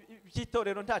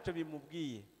iby'itorero ntacyo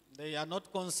bimubwiye. They are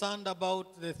not concerned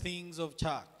about the things of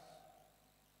church.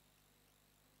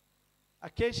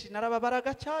 Akenshi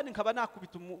narababaraga cyane nkaba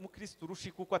nakubita umukristo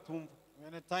urushi kuko atumva.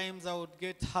 Many times I would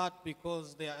get hurt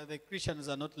because the Christians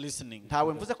are not listening.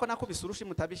 Ntawe mvuze ko nakubise urushi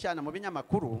mutabishyana mu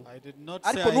binyamakuru. I did not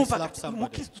say Ariko I numva slapped somebody.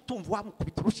 umukristo utumva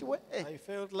wamukubita urushi we. I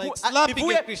felt like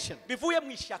slapping a Christian Bivuye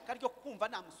mu ishyaka ryo kumva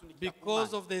namusunikira ku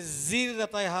because Mana. of the zeal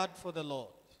that I had for the Lord.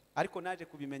 Ariko naje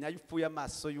kubimenya iyo upfuye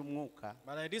amaso y'umwuka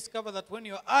But I discovered that when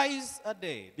your eyes are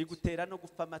dead, bigutera no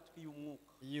gupfa amatwi y'umwuka.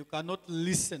 you cannot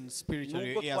listen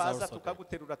spiritually. Nubwo Your ears are twaza also dead.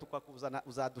 tukaguterura tukakuzana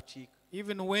uzaducika.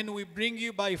 Even when we bring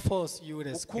you by force, you will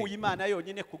Ukuye escape. Imana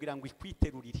yonyine kugira ngo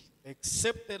ikwiterurire.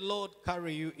 Except the Lord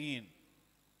carry you in.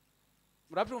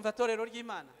 Murabyumva torero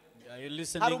ry'Imana? Are you Hari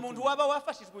listening to umuntu me? waba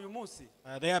wafashijwe uyu munsi.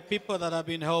 There are people that have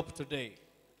been helped today.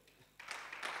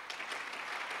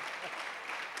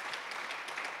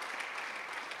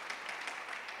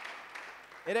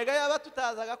 Erega yaba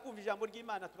tutazaga kumva ijambo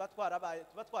ry'Imana tuba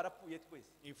twarapfuye twese.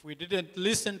 If we didn't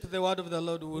listen to the word of the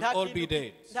Lord, we would all be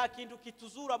dead. Nta kintu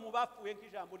kituzura mu bapfuye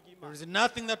nk'ijambo There ry'Imana. is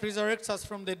nothing that resurrects us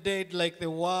from the dead like the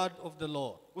word of the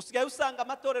Lord. usigaye usanga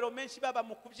amatorero menshi baba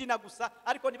mu kubyina gusa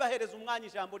ariko ntibahereza umwanya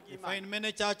ijambo You ry'Imana. find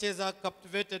many churches are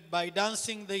captivated by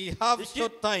dancing. They have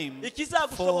short time for the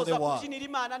ikizagushoboza word. kubyinira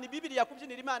Imana ni Bibiliya,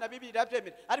 kubyinira Imana Bibiliya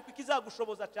byemera, ariko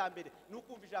ikizagushoboza cyambere ni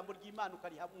ukumva ijambo ry'Imana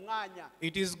ukariha umwanya.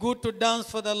 It is good to dance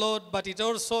for the Lord, but it's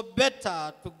also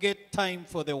better to get time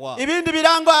for the word. Ibindi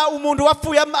biranga umuntu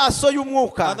wapfuye amaso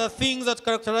y'umwuka. Other things that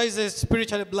characterize a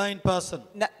spiritually blind person.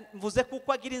 Mvuze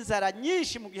kuko agira inzara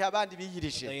nyinshi mu gihe abandi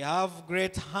biyirije. They have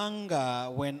great hunger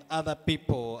when other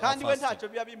people are Kandi we fasting. ntacyo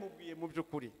biba bimubwiye mu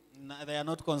by'ukuri. They are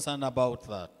not concerned about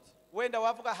that. Wenda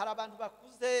wavuga hari abantu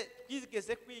bakuze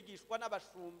twigeze kwigishwa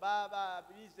n'abashumba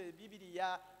bize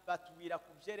Bibiliya batubwira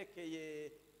ku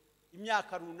byerekeye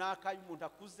imyaka runaka y'umuntu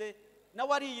akuze,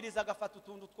 nawe ariyiriza agafata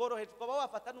utuntu tworoheje, ukaba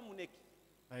wafata n'umuneke,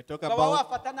 I talk ukaba about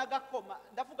wafata n'agakoma.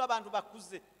 Ndavuga abantu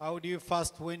bakuze. how do you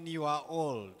fast when you are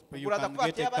old? But you Uraza can kuba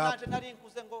get ati a abananje cup, nari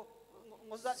nkuze ngo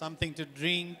something to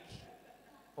drink,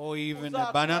 or even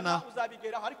a banana.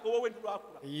 uzabigeraho ariko wowe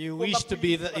nturakura. You Ugomba wish to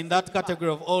be kwiyiriza in that ugasenga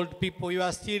category of old people. You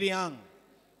are still young.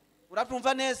 Imana.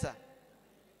 Urabyumva neza?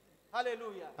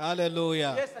 Hallelujah.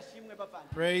 Hallelujah. Yesu ashimwe bavandi.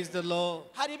 Praise the Lord.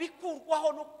 Hari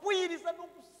bikurwaho no kwiriza no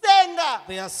gusenga.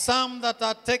 There are some that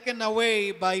are taken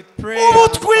away by prayer. Ubu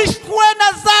twishwe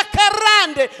na za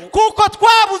karande kuko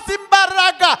twabuze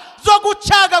imbaraga zo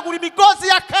gucagagura imigozi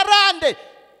ya karande.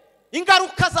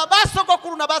 Ingaruka za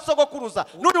basogokuru na basogokuruza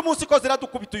n'uyu munsi ko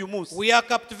ziradukubita uyu munsi. We are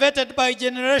captivated by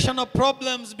generational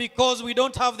problems because we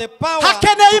don't have the power.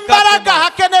 Hakeneye imbaraga,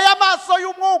 hakeneye amaso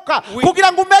y'umwuka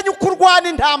kugira ngo umenye uko urwana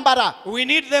intambara. We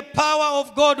need the power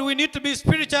of God. We need to be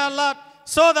spiritual alert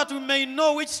so that we may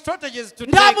know which strategies to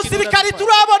take. Nta in order to musirikari fight.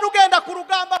 turabona ugenda ku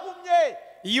rugamba humye.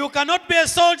 You cannot be a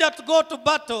soldier to go to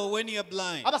battle when you are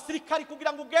blind. Abasirikari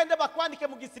kugira ngo ugende bakwandike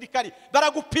mu gisirikari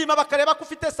baragupima bakareba ko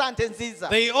ufite sante nziza.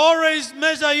 They always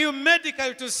measure you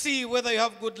medically to see whether you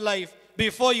have good life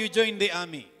before you join the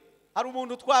army. Hari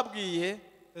umuntu twabwiye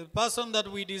The person that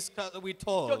we icyo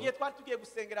told gihe twari tugiye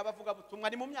gusengera abavuga butumwa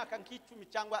ni mu myaka nk'icumi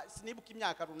cyangwa sinibuka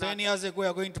imyaka 10 runaka. years ago, we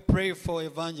are going to pray for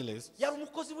evangelists. Yari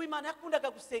umukozi w'Imana yakundaga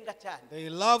gusenga cyane. They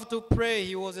loved to pray.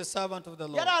 He was a servant of the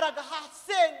Lord. Yararaga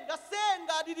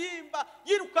senga aririmba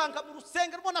yirukanka mu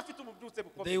rusengero ubona afite umubyutse They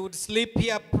bukomeye. would sleep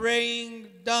here praying,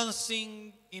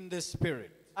 dancing in the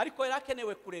spirit. Ariko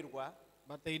yarakenewe kurerwa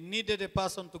But they needed a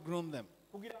person to groom them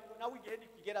kugira ngo nawe igihe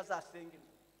nikigera azasenge.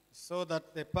 so that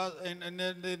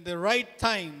in the right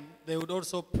time they would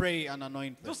also pray and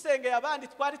anoint them. Dusengeye abandi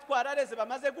twari twarareze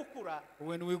bamaze gukura.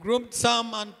 When we groomed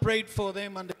some and prayed for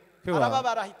them and Araba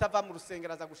barahita ava mu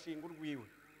rusengero aza gushinga urwiwe.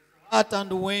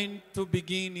 and went to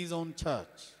begin his own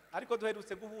church. Ariko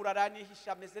duherutse guhura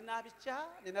aranihisha ameze nabi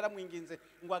cyane, naramwinginze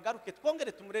ngo agaruke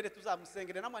twongere tumurere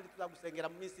tuzamusengere namwe tuzagusengera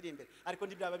mu minsi iri imbere, ariko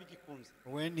ndibyaba bigikunze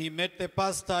When he met the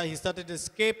pastor, he started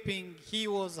escaping. He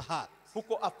was hurt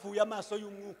kuko apfuye amaso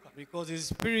y'umwuka. because his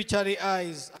spiritual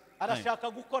eyes, Arashaka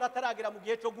gukora ataragera mu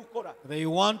gihe cyo gukora. they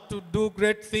want to do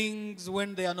great things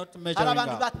when they are not Hari measuring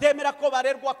abantu up. batemera ko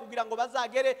barerwa kugira ngo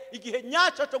bazagere igihe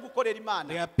nyacyo cyo gukorera Imana.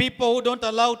 There are people who don't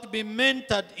allow to be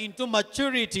mentored into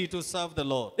maturity to serve the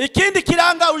Lord. Ikindi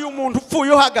kiranga uyu muntu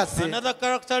upfuye uhagaze Another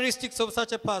characteristics of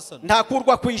such a person,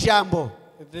 ntakurwa ku ijambo,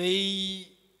 they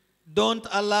don't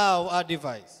allow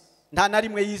advice. nta na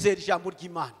rimwe yizera ijambo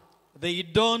ry'Imana. They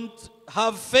don't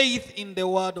have faith in the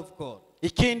word of God.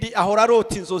 Ikindi ahora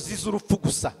arota inzozi z'urupfu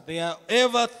gusa, They are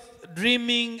ever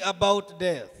dreaming about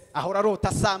death, ahora arota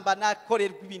asambana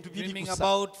akorerwa ibintu bibi dreaming gusa.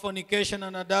 about fornication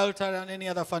and adultery and any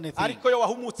other funny thing. Ariko yo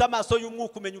wahumutse amaso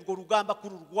y'umwuka umenya urwo rugamba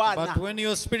kururwana. But when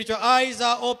your spiritual eyes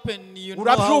are open, you know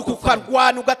how Urabyuka to fight.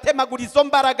 ukarwana ugatemagura izo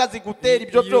mbaraga zigutera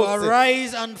ibyo You byose.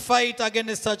 arise and fight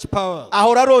against such powers.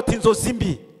 Ahora arota inzozi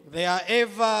mbi. They are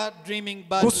ever dreaming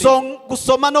badly.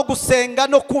 Gusoma no gusenga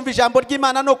no kumva ijambo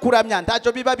ry'Imana no kuramya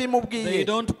ntacyo biba They bimubwiye,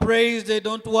 don't praise, they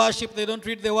don't worship, they don't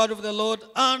read the word of the Lord,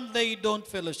 and they don't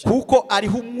fellowship. kuko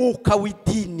ariho umwuka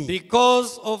w'idini.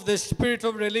 Because of the spirit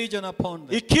of religion upon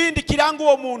them. Ikindi kiranga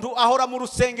uwo muntu ahora mu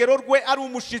rusengero rwe ari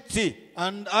umushitsi.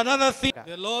 And another thing,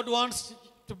 the Lord wants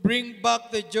to bring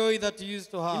back the joy that you used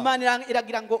to have. Imana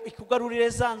iragira ngo ikugarurire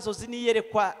za nzozi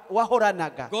niyerekwa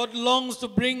wahoranaga, God longs to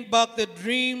bring back the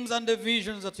dreams and the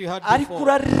visions that you had ariko before.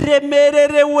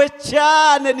 uraremererewe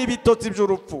cyane n'ibitotsi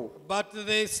by'urupfu. But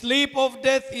the sleep of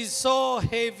death is so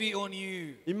heavy on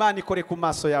you. Imana ikore ku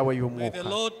maso yawe May the y'umwuka.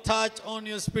 Lord touch on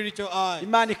your spiritual eye.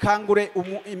 Imana ikangure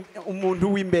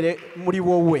umuntu w'imbere muri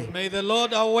wowe. May the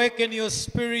Lord awaken your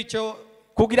spiritual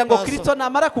kugira ngo person. Kristo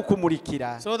namara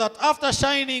kukumurikira So that after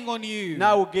shining on you,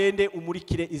 nawe ugende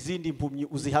umurikire izindi mpumyi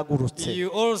uzihagurutse. you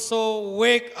also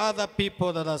wake other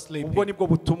people that are Ubwo sleeping. nibwo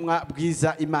butumwa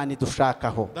bwiza Imana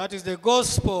idushakaho. That is the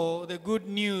gospel, the good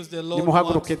news the Lord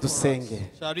Nimuhaguruke wants for us. dusenge.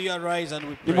 Shall we arise and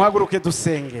we pray? Nimuhaguruke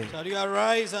dusenge. Shall we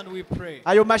arise and we pray?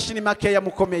 Ayo mashini makeya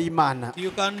mukomeye Imana.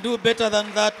 You can do better than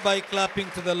that by clapping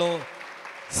to the Lord.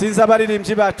 Sinzi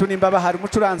abaririmbyi bacu nimba bahari,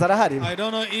 umucuranzi arahari? I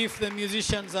don't know if the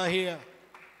musicians are here.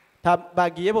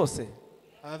 Bagiye bose?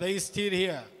 Are they still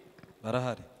here?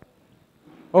 barahari.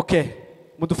 Okay.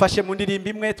 Mudufashe mu ndirimbo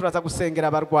imwe turaza gusengera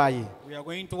abarwayi. We are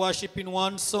going to worship in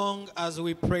one song as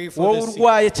we pray for Wowe the sick.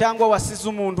 urwaye cyangwa wasize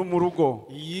umuntu mu rugo,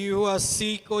 You who are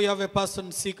sick or you have a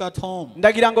person sick at home.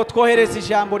 ndagira ngo twohereze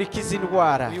ijambo rikiza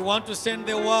indwara. We want to send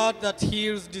the word that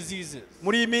heals diseases.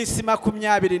 Muri iyi minsi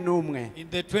 21 In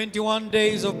the 21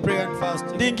 days of prayer and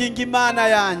fasting, ndinginga Imana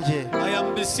yanjye I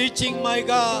am beseeching my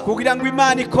God kugira ngo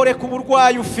Imana ikore ku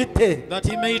burwayi ufite. that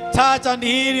He may touch and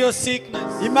heal your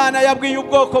sickness. Imana yabwiye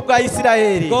ubwoko bwa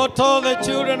Isiraheli, God told the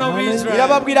children of Israel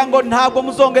irababwira ngo ntabwo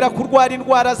muzongera kurwara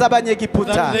indwara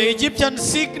z'abanyegiputa. that the Egyptian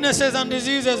sicknesses and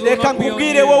diseases will Reka not be on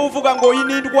nkubwire wowe you. uvuga ngo iyi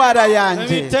ni indwara Let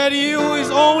yanjye, me tell you who is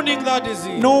owning that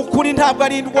disease. ni ukuri ntabwo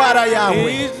ari indwara It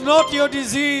yawe. is not your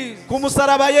disease. Ku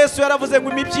musaraba Yesu yaravuze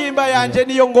ngo imibyimba yanjye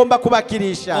niyo ngomba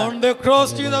kubakirisha. On the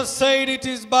cross, Jesus said, "It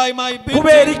is by my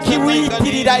Kubera beatings iki that I can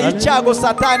wiyitirira heal." icyago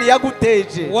Satani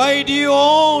yaguteje? Why do you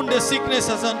own the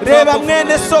sicknesses and Reba trouble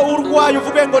mwene from so them? urwaye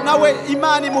uvuge ngo nawe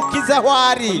Imana imukize aho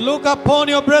ari. Look upon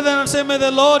your brethren and say, "May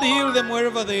the Lord heal them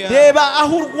wherever they are." Reba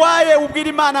aho urwaye ubwira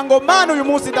Imana ngo Mana uyu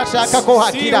munsi ndashaka ko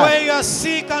See hakira. where you are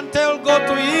sick and tell God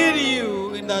to heal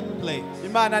you in that place.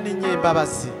 Imana ni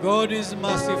nyembabazi. God is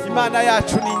merciful. Imana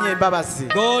yacu ni nyembabazi.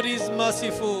 God is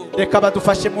merciful. Reka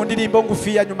badufashe mu ndirimbo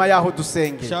ngufiya nyuma yaho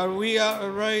dusenge. Shall we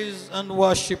arise and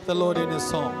worship the Lord in a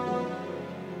song?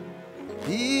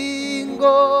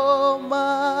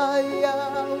 Ingoma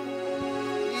yawe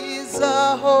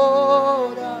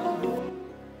izahora,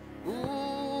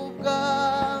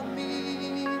 ubwami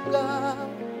bwawe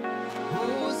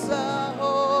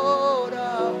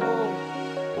buzahoraho,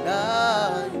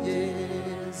 nanjye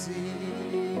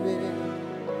nzibe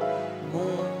mu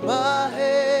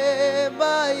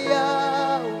mahema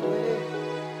yawe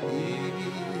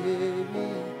ibihe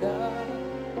bidashira.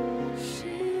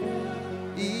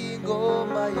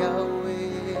 Ingoma yawe,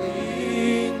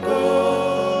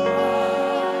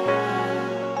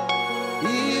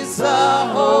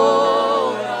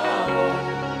 izahoraho,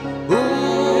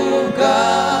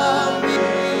 ubwami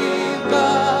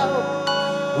bwawe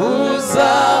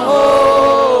buzahoraho,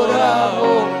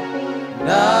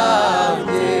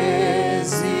 nanjye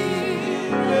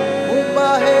nzibe mu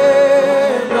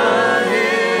mahema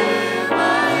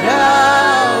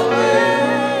yawe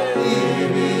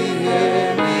ibihe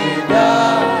bidashira,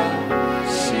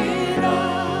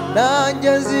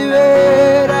 nanjye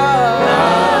nzibera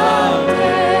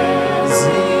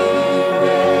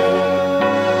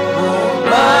mu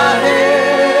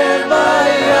mahema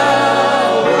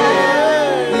yawe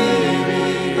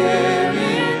ibihe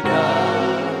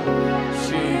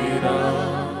bidashira,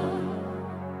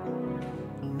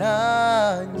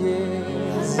 nanjye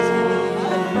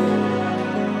nzibera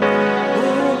mu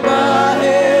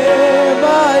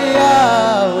mahema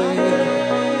yawe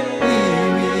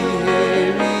ibihe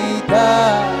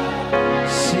bidashira.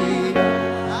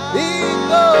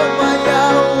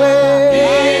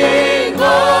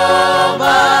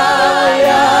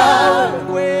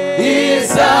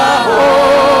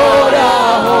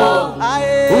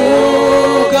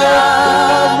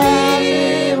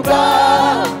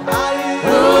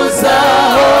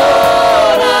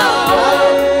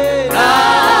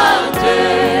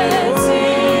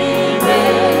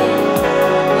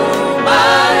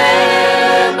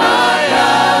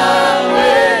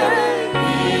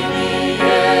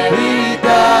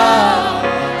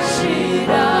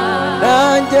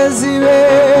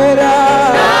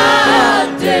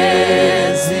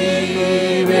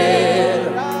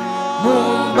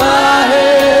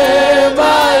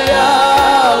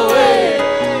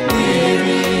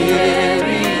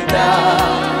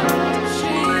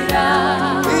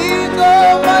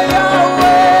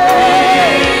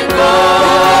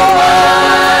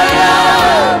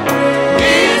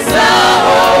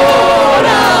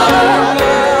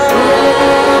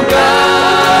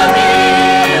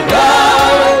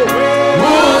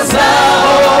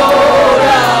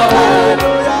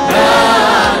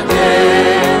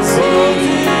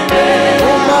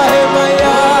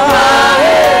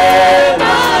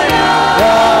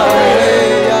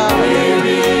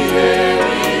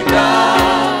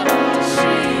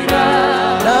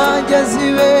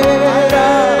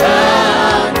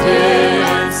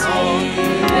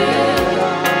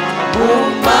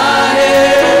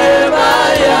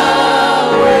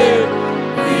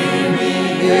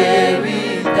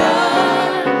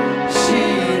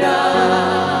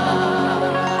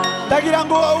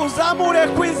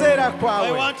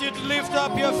 kwawe. want you to lift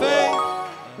up your faith.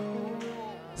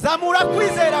 Zamura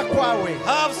kwizera kwawe.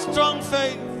 Have strong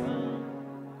faith.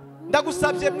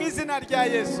 Ndagusabye mu izina rya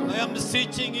Yesu. I am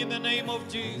beseeching in the name of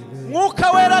Jesus.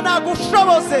 Mwuka wera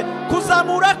nagushoboze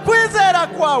kuzamura kwizera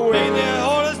kwawe. May the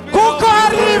Holy Spirit Kuko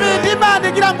hari ibintu Imana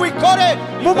igira ngo ikore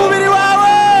mu mubiri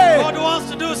wawe. God wants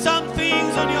to do some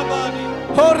things on your body.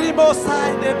 Horimo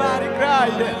side bari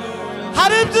grade.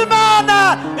 Hari ibyo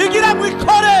Imana igira ngo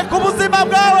ikore ku buzima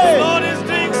bwawe. God is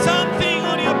doing something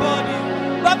on your body.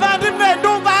 Bavandimwe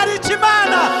ndumva hari icyo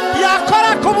Imana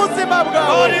yakora ku buzima God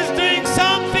bwawe. is doing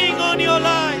something on your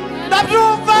life.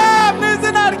 Ndabyumva mu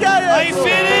izina rya I Yesu.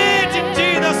 feel it in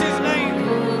Jesus' name.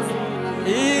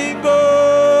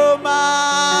 Ingoma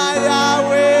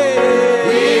yawe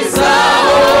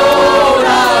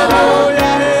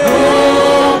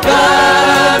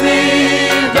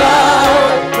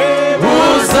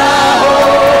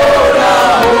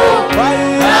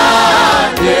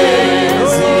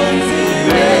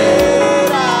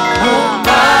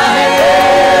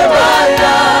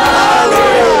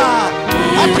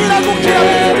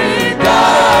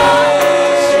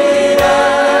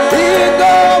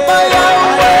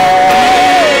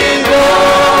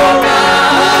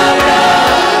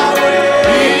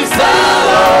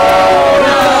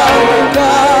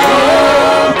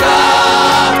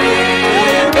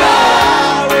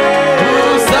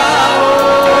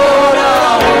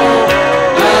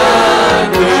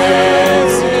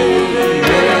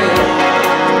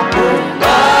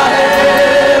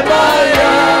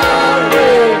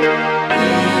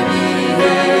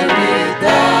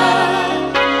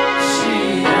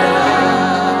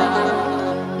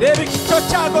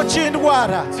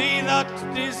See that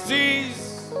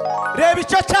disease. reba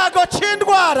icyo cyago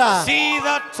cy'indwara See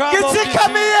that trouble disease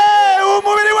gitsikamiye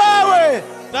umubiri wawe.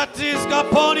 that is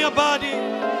upon your body.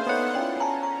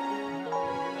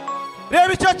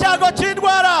 Reba icyo cyago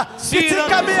cy'indwara See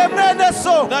gitsikamiye mwene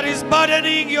so. that is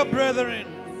burdening your brethren.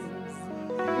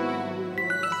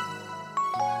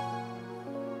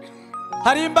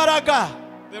 Hari imbaraga,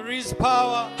 There is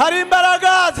power. hari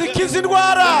imbaraga zikiza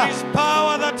indwara, There is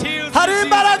power that heals hari disease.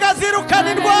 imbaraga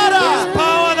zirukana indwara. There is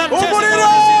power that chases Umuriro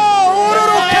out disease.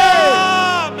 ururuke,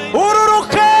 Fire, may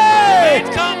ururuke it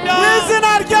come mu down.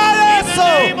 izina rya Yesu.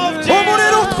 name of Jesus.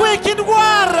 Umuriro utwika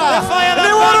indwara The fire that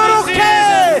niwururuke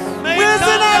burns mu disease.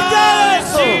 izina May it rya come down.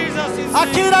 Yesu. Jesus' name.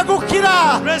 Akira gukira,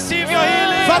 Receive your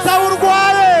healing. fata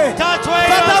urwaye, Touch where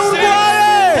fata you are sick.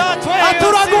 urwaye, Touch where you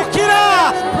atura are sick. gukira,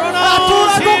 Pronounce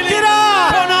atura healing. gukira,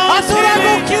 Pronounce atura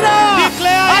healing. gukira,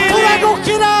 Declare atura healing.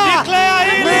 gukira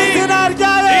Declare mu healing. izina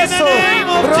rya In the Yesu. name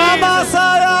of Jesus.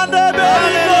 Ramasayande berigo,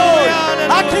 Hallelujah,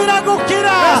 hallelujah. akira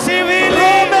gukira, Receive healing.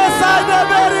 Romesayande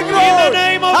berigo, In the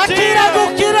name of akira Jesus.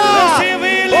 gukira, Receive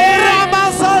healing.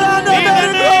 Ramasayande In the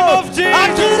berigo, name of Jesus.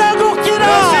 akira gukira.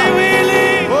 Receive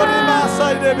healing.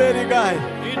 Orimasayande berigai.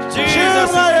 In Jesus'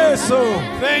 Shimwa name. Yesu,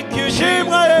 Thank you, Jesus.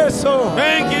 shimwa Yesu.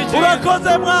 Thank you, Jesus.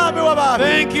 Urakoze mwami w'abantu.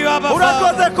 Thank you, Abba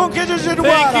Urakoze Father. kukijije Thank you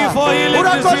indwara. for healing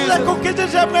Urakoze diseases.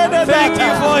 kukijije mwene Thank data.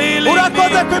 you for healing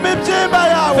Urakoze me. kw'imibyimba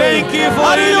yawe. Thank you for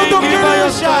Ariyo healing me by your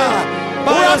udukirisha. stripes.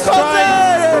 By your Urakoze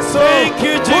stripes. Yesu. Thank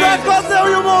you, Jesus. Urakoze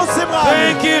uyu munsi mwami.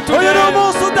 Thank you today. Uyu ni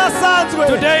umunsi udasanzwe.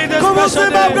 Today is a Ku special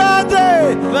buzima day. bwanjye.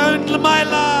 Then my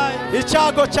life,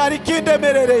 Icyago cyari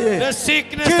kindemerereye. the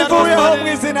sickness that was Kivuyeho mu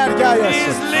burning, izina rya is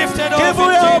Yesu. lifted off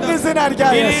Kivuyeho mu in Jesus. izina rya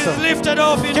It Yesu. is lifted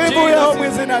off in Kivuyeho mu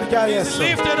Jesus. izina rya It is Yesu.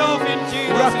 lifted off in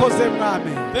Jesus. Urakoze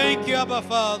mwami. Thank you, Abba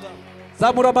Father.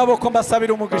 Zamura amaboko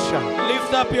mbasabira umugisha.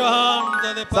 Lift up your hands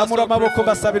and the pastor Zamura will pray amaboko for you.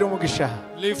 mbasabira umugisha.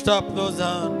 Lift up those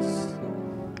hands.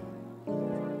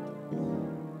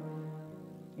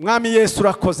 Mwami Yesu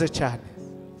urakoze cyane.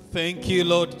 Thank you,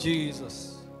 Lord Jesus.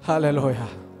 Haleluya.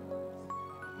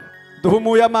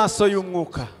 Duhumuye amaso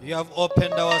y'umwuka You have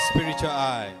opened our spiritual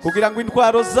eyes kugira ngo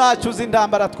intwaro zacu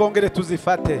z'indambara twongere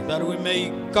tuzifate, that we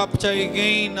may capture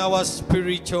again our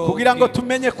spiritual kugira ngo gifts,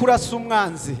 tumenye kurasa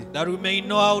umwanzi. that we may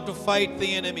know how to fight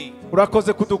the enemy.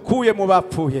 Urakoze kudukuye mu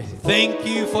bapfuye. Thank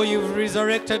you for you've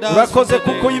resurrected us from Urakoze the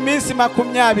kuko dead. iminsi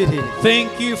 20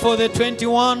 Thank you for the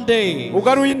 21 days.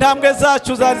 ugaruye intambwe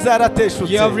zacu zari You have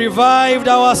zarateshutse. revived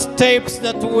our steps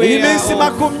that we Iyi minsi are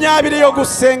on. 20 yo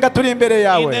gusenga turi imbere In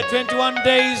yawe. the 21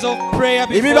 days of prayer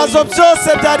before Ibibazo you.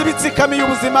 byose byari bitsikamiye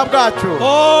ubuzima bwacu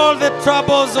All the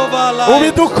troubles of our lives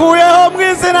ubidukuyeho mu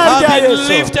izina rya have been Yesu.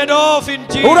 lifted off in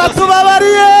Jesus. You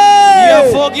Uratubabariye,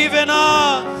 have forgiven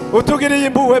us. utugiriye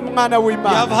impuhwe mwana You have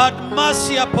w'Imana. had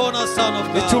mercy upon us, Son of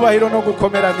God. Icyubahiro no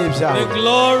gukomera The n'ibyawe.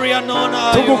 glory and honor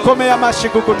are yours. Tugukomeye amashyi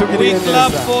kuko We tugiriye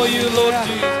clap neza. for you, Lord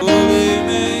Jesus.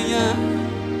 ubimenya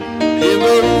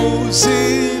nibwo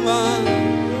buzima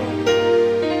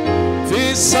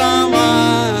visama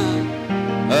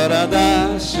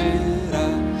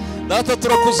data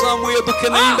turakuzamuye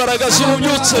dukeneye imbaraga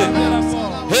zibubyutse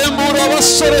hembura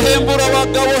abasore hembura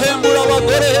abagabo hembura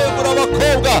abagore hembura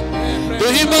abakobwa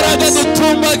duhe imbaraga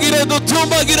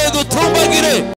dutumbagire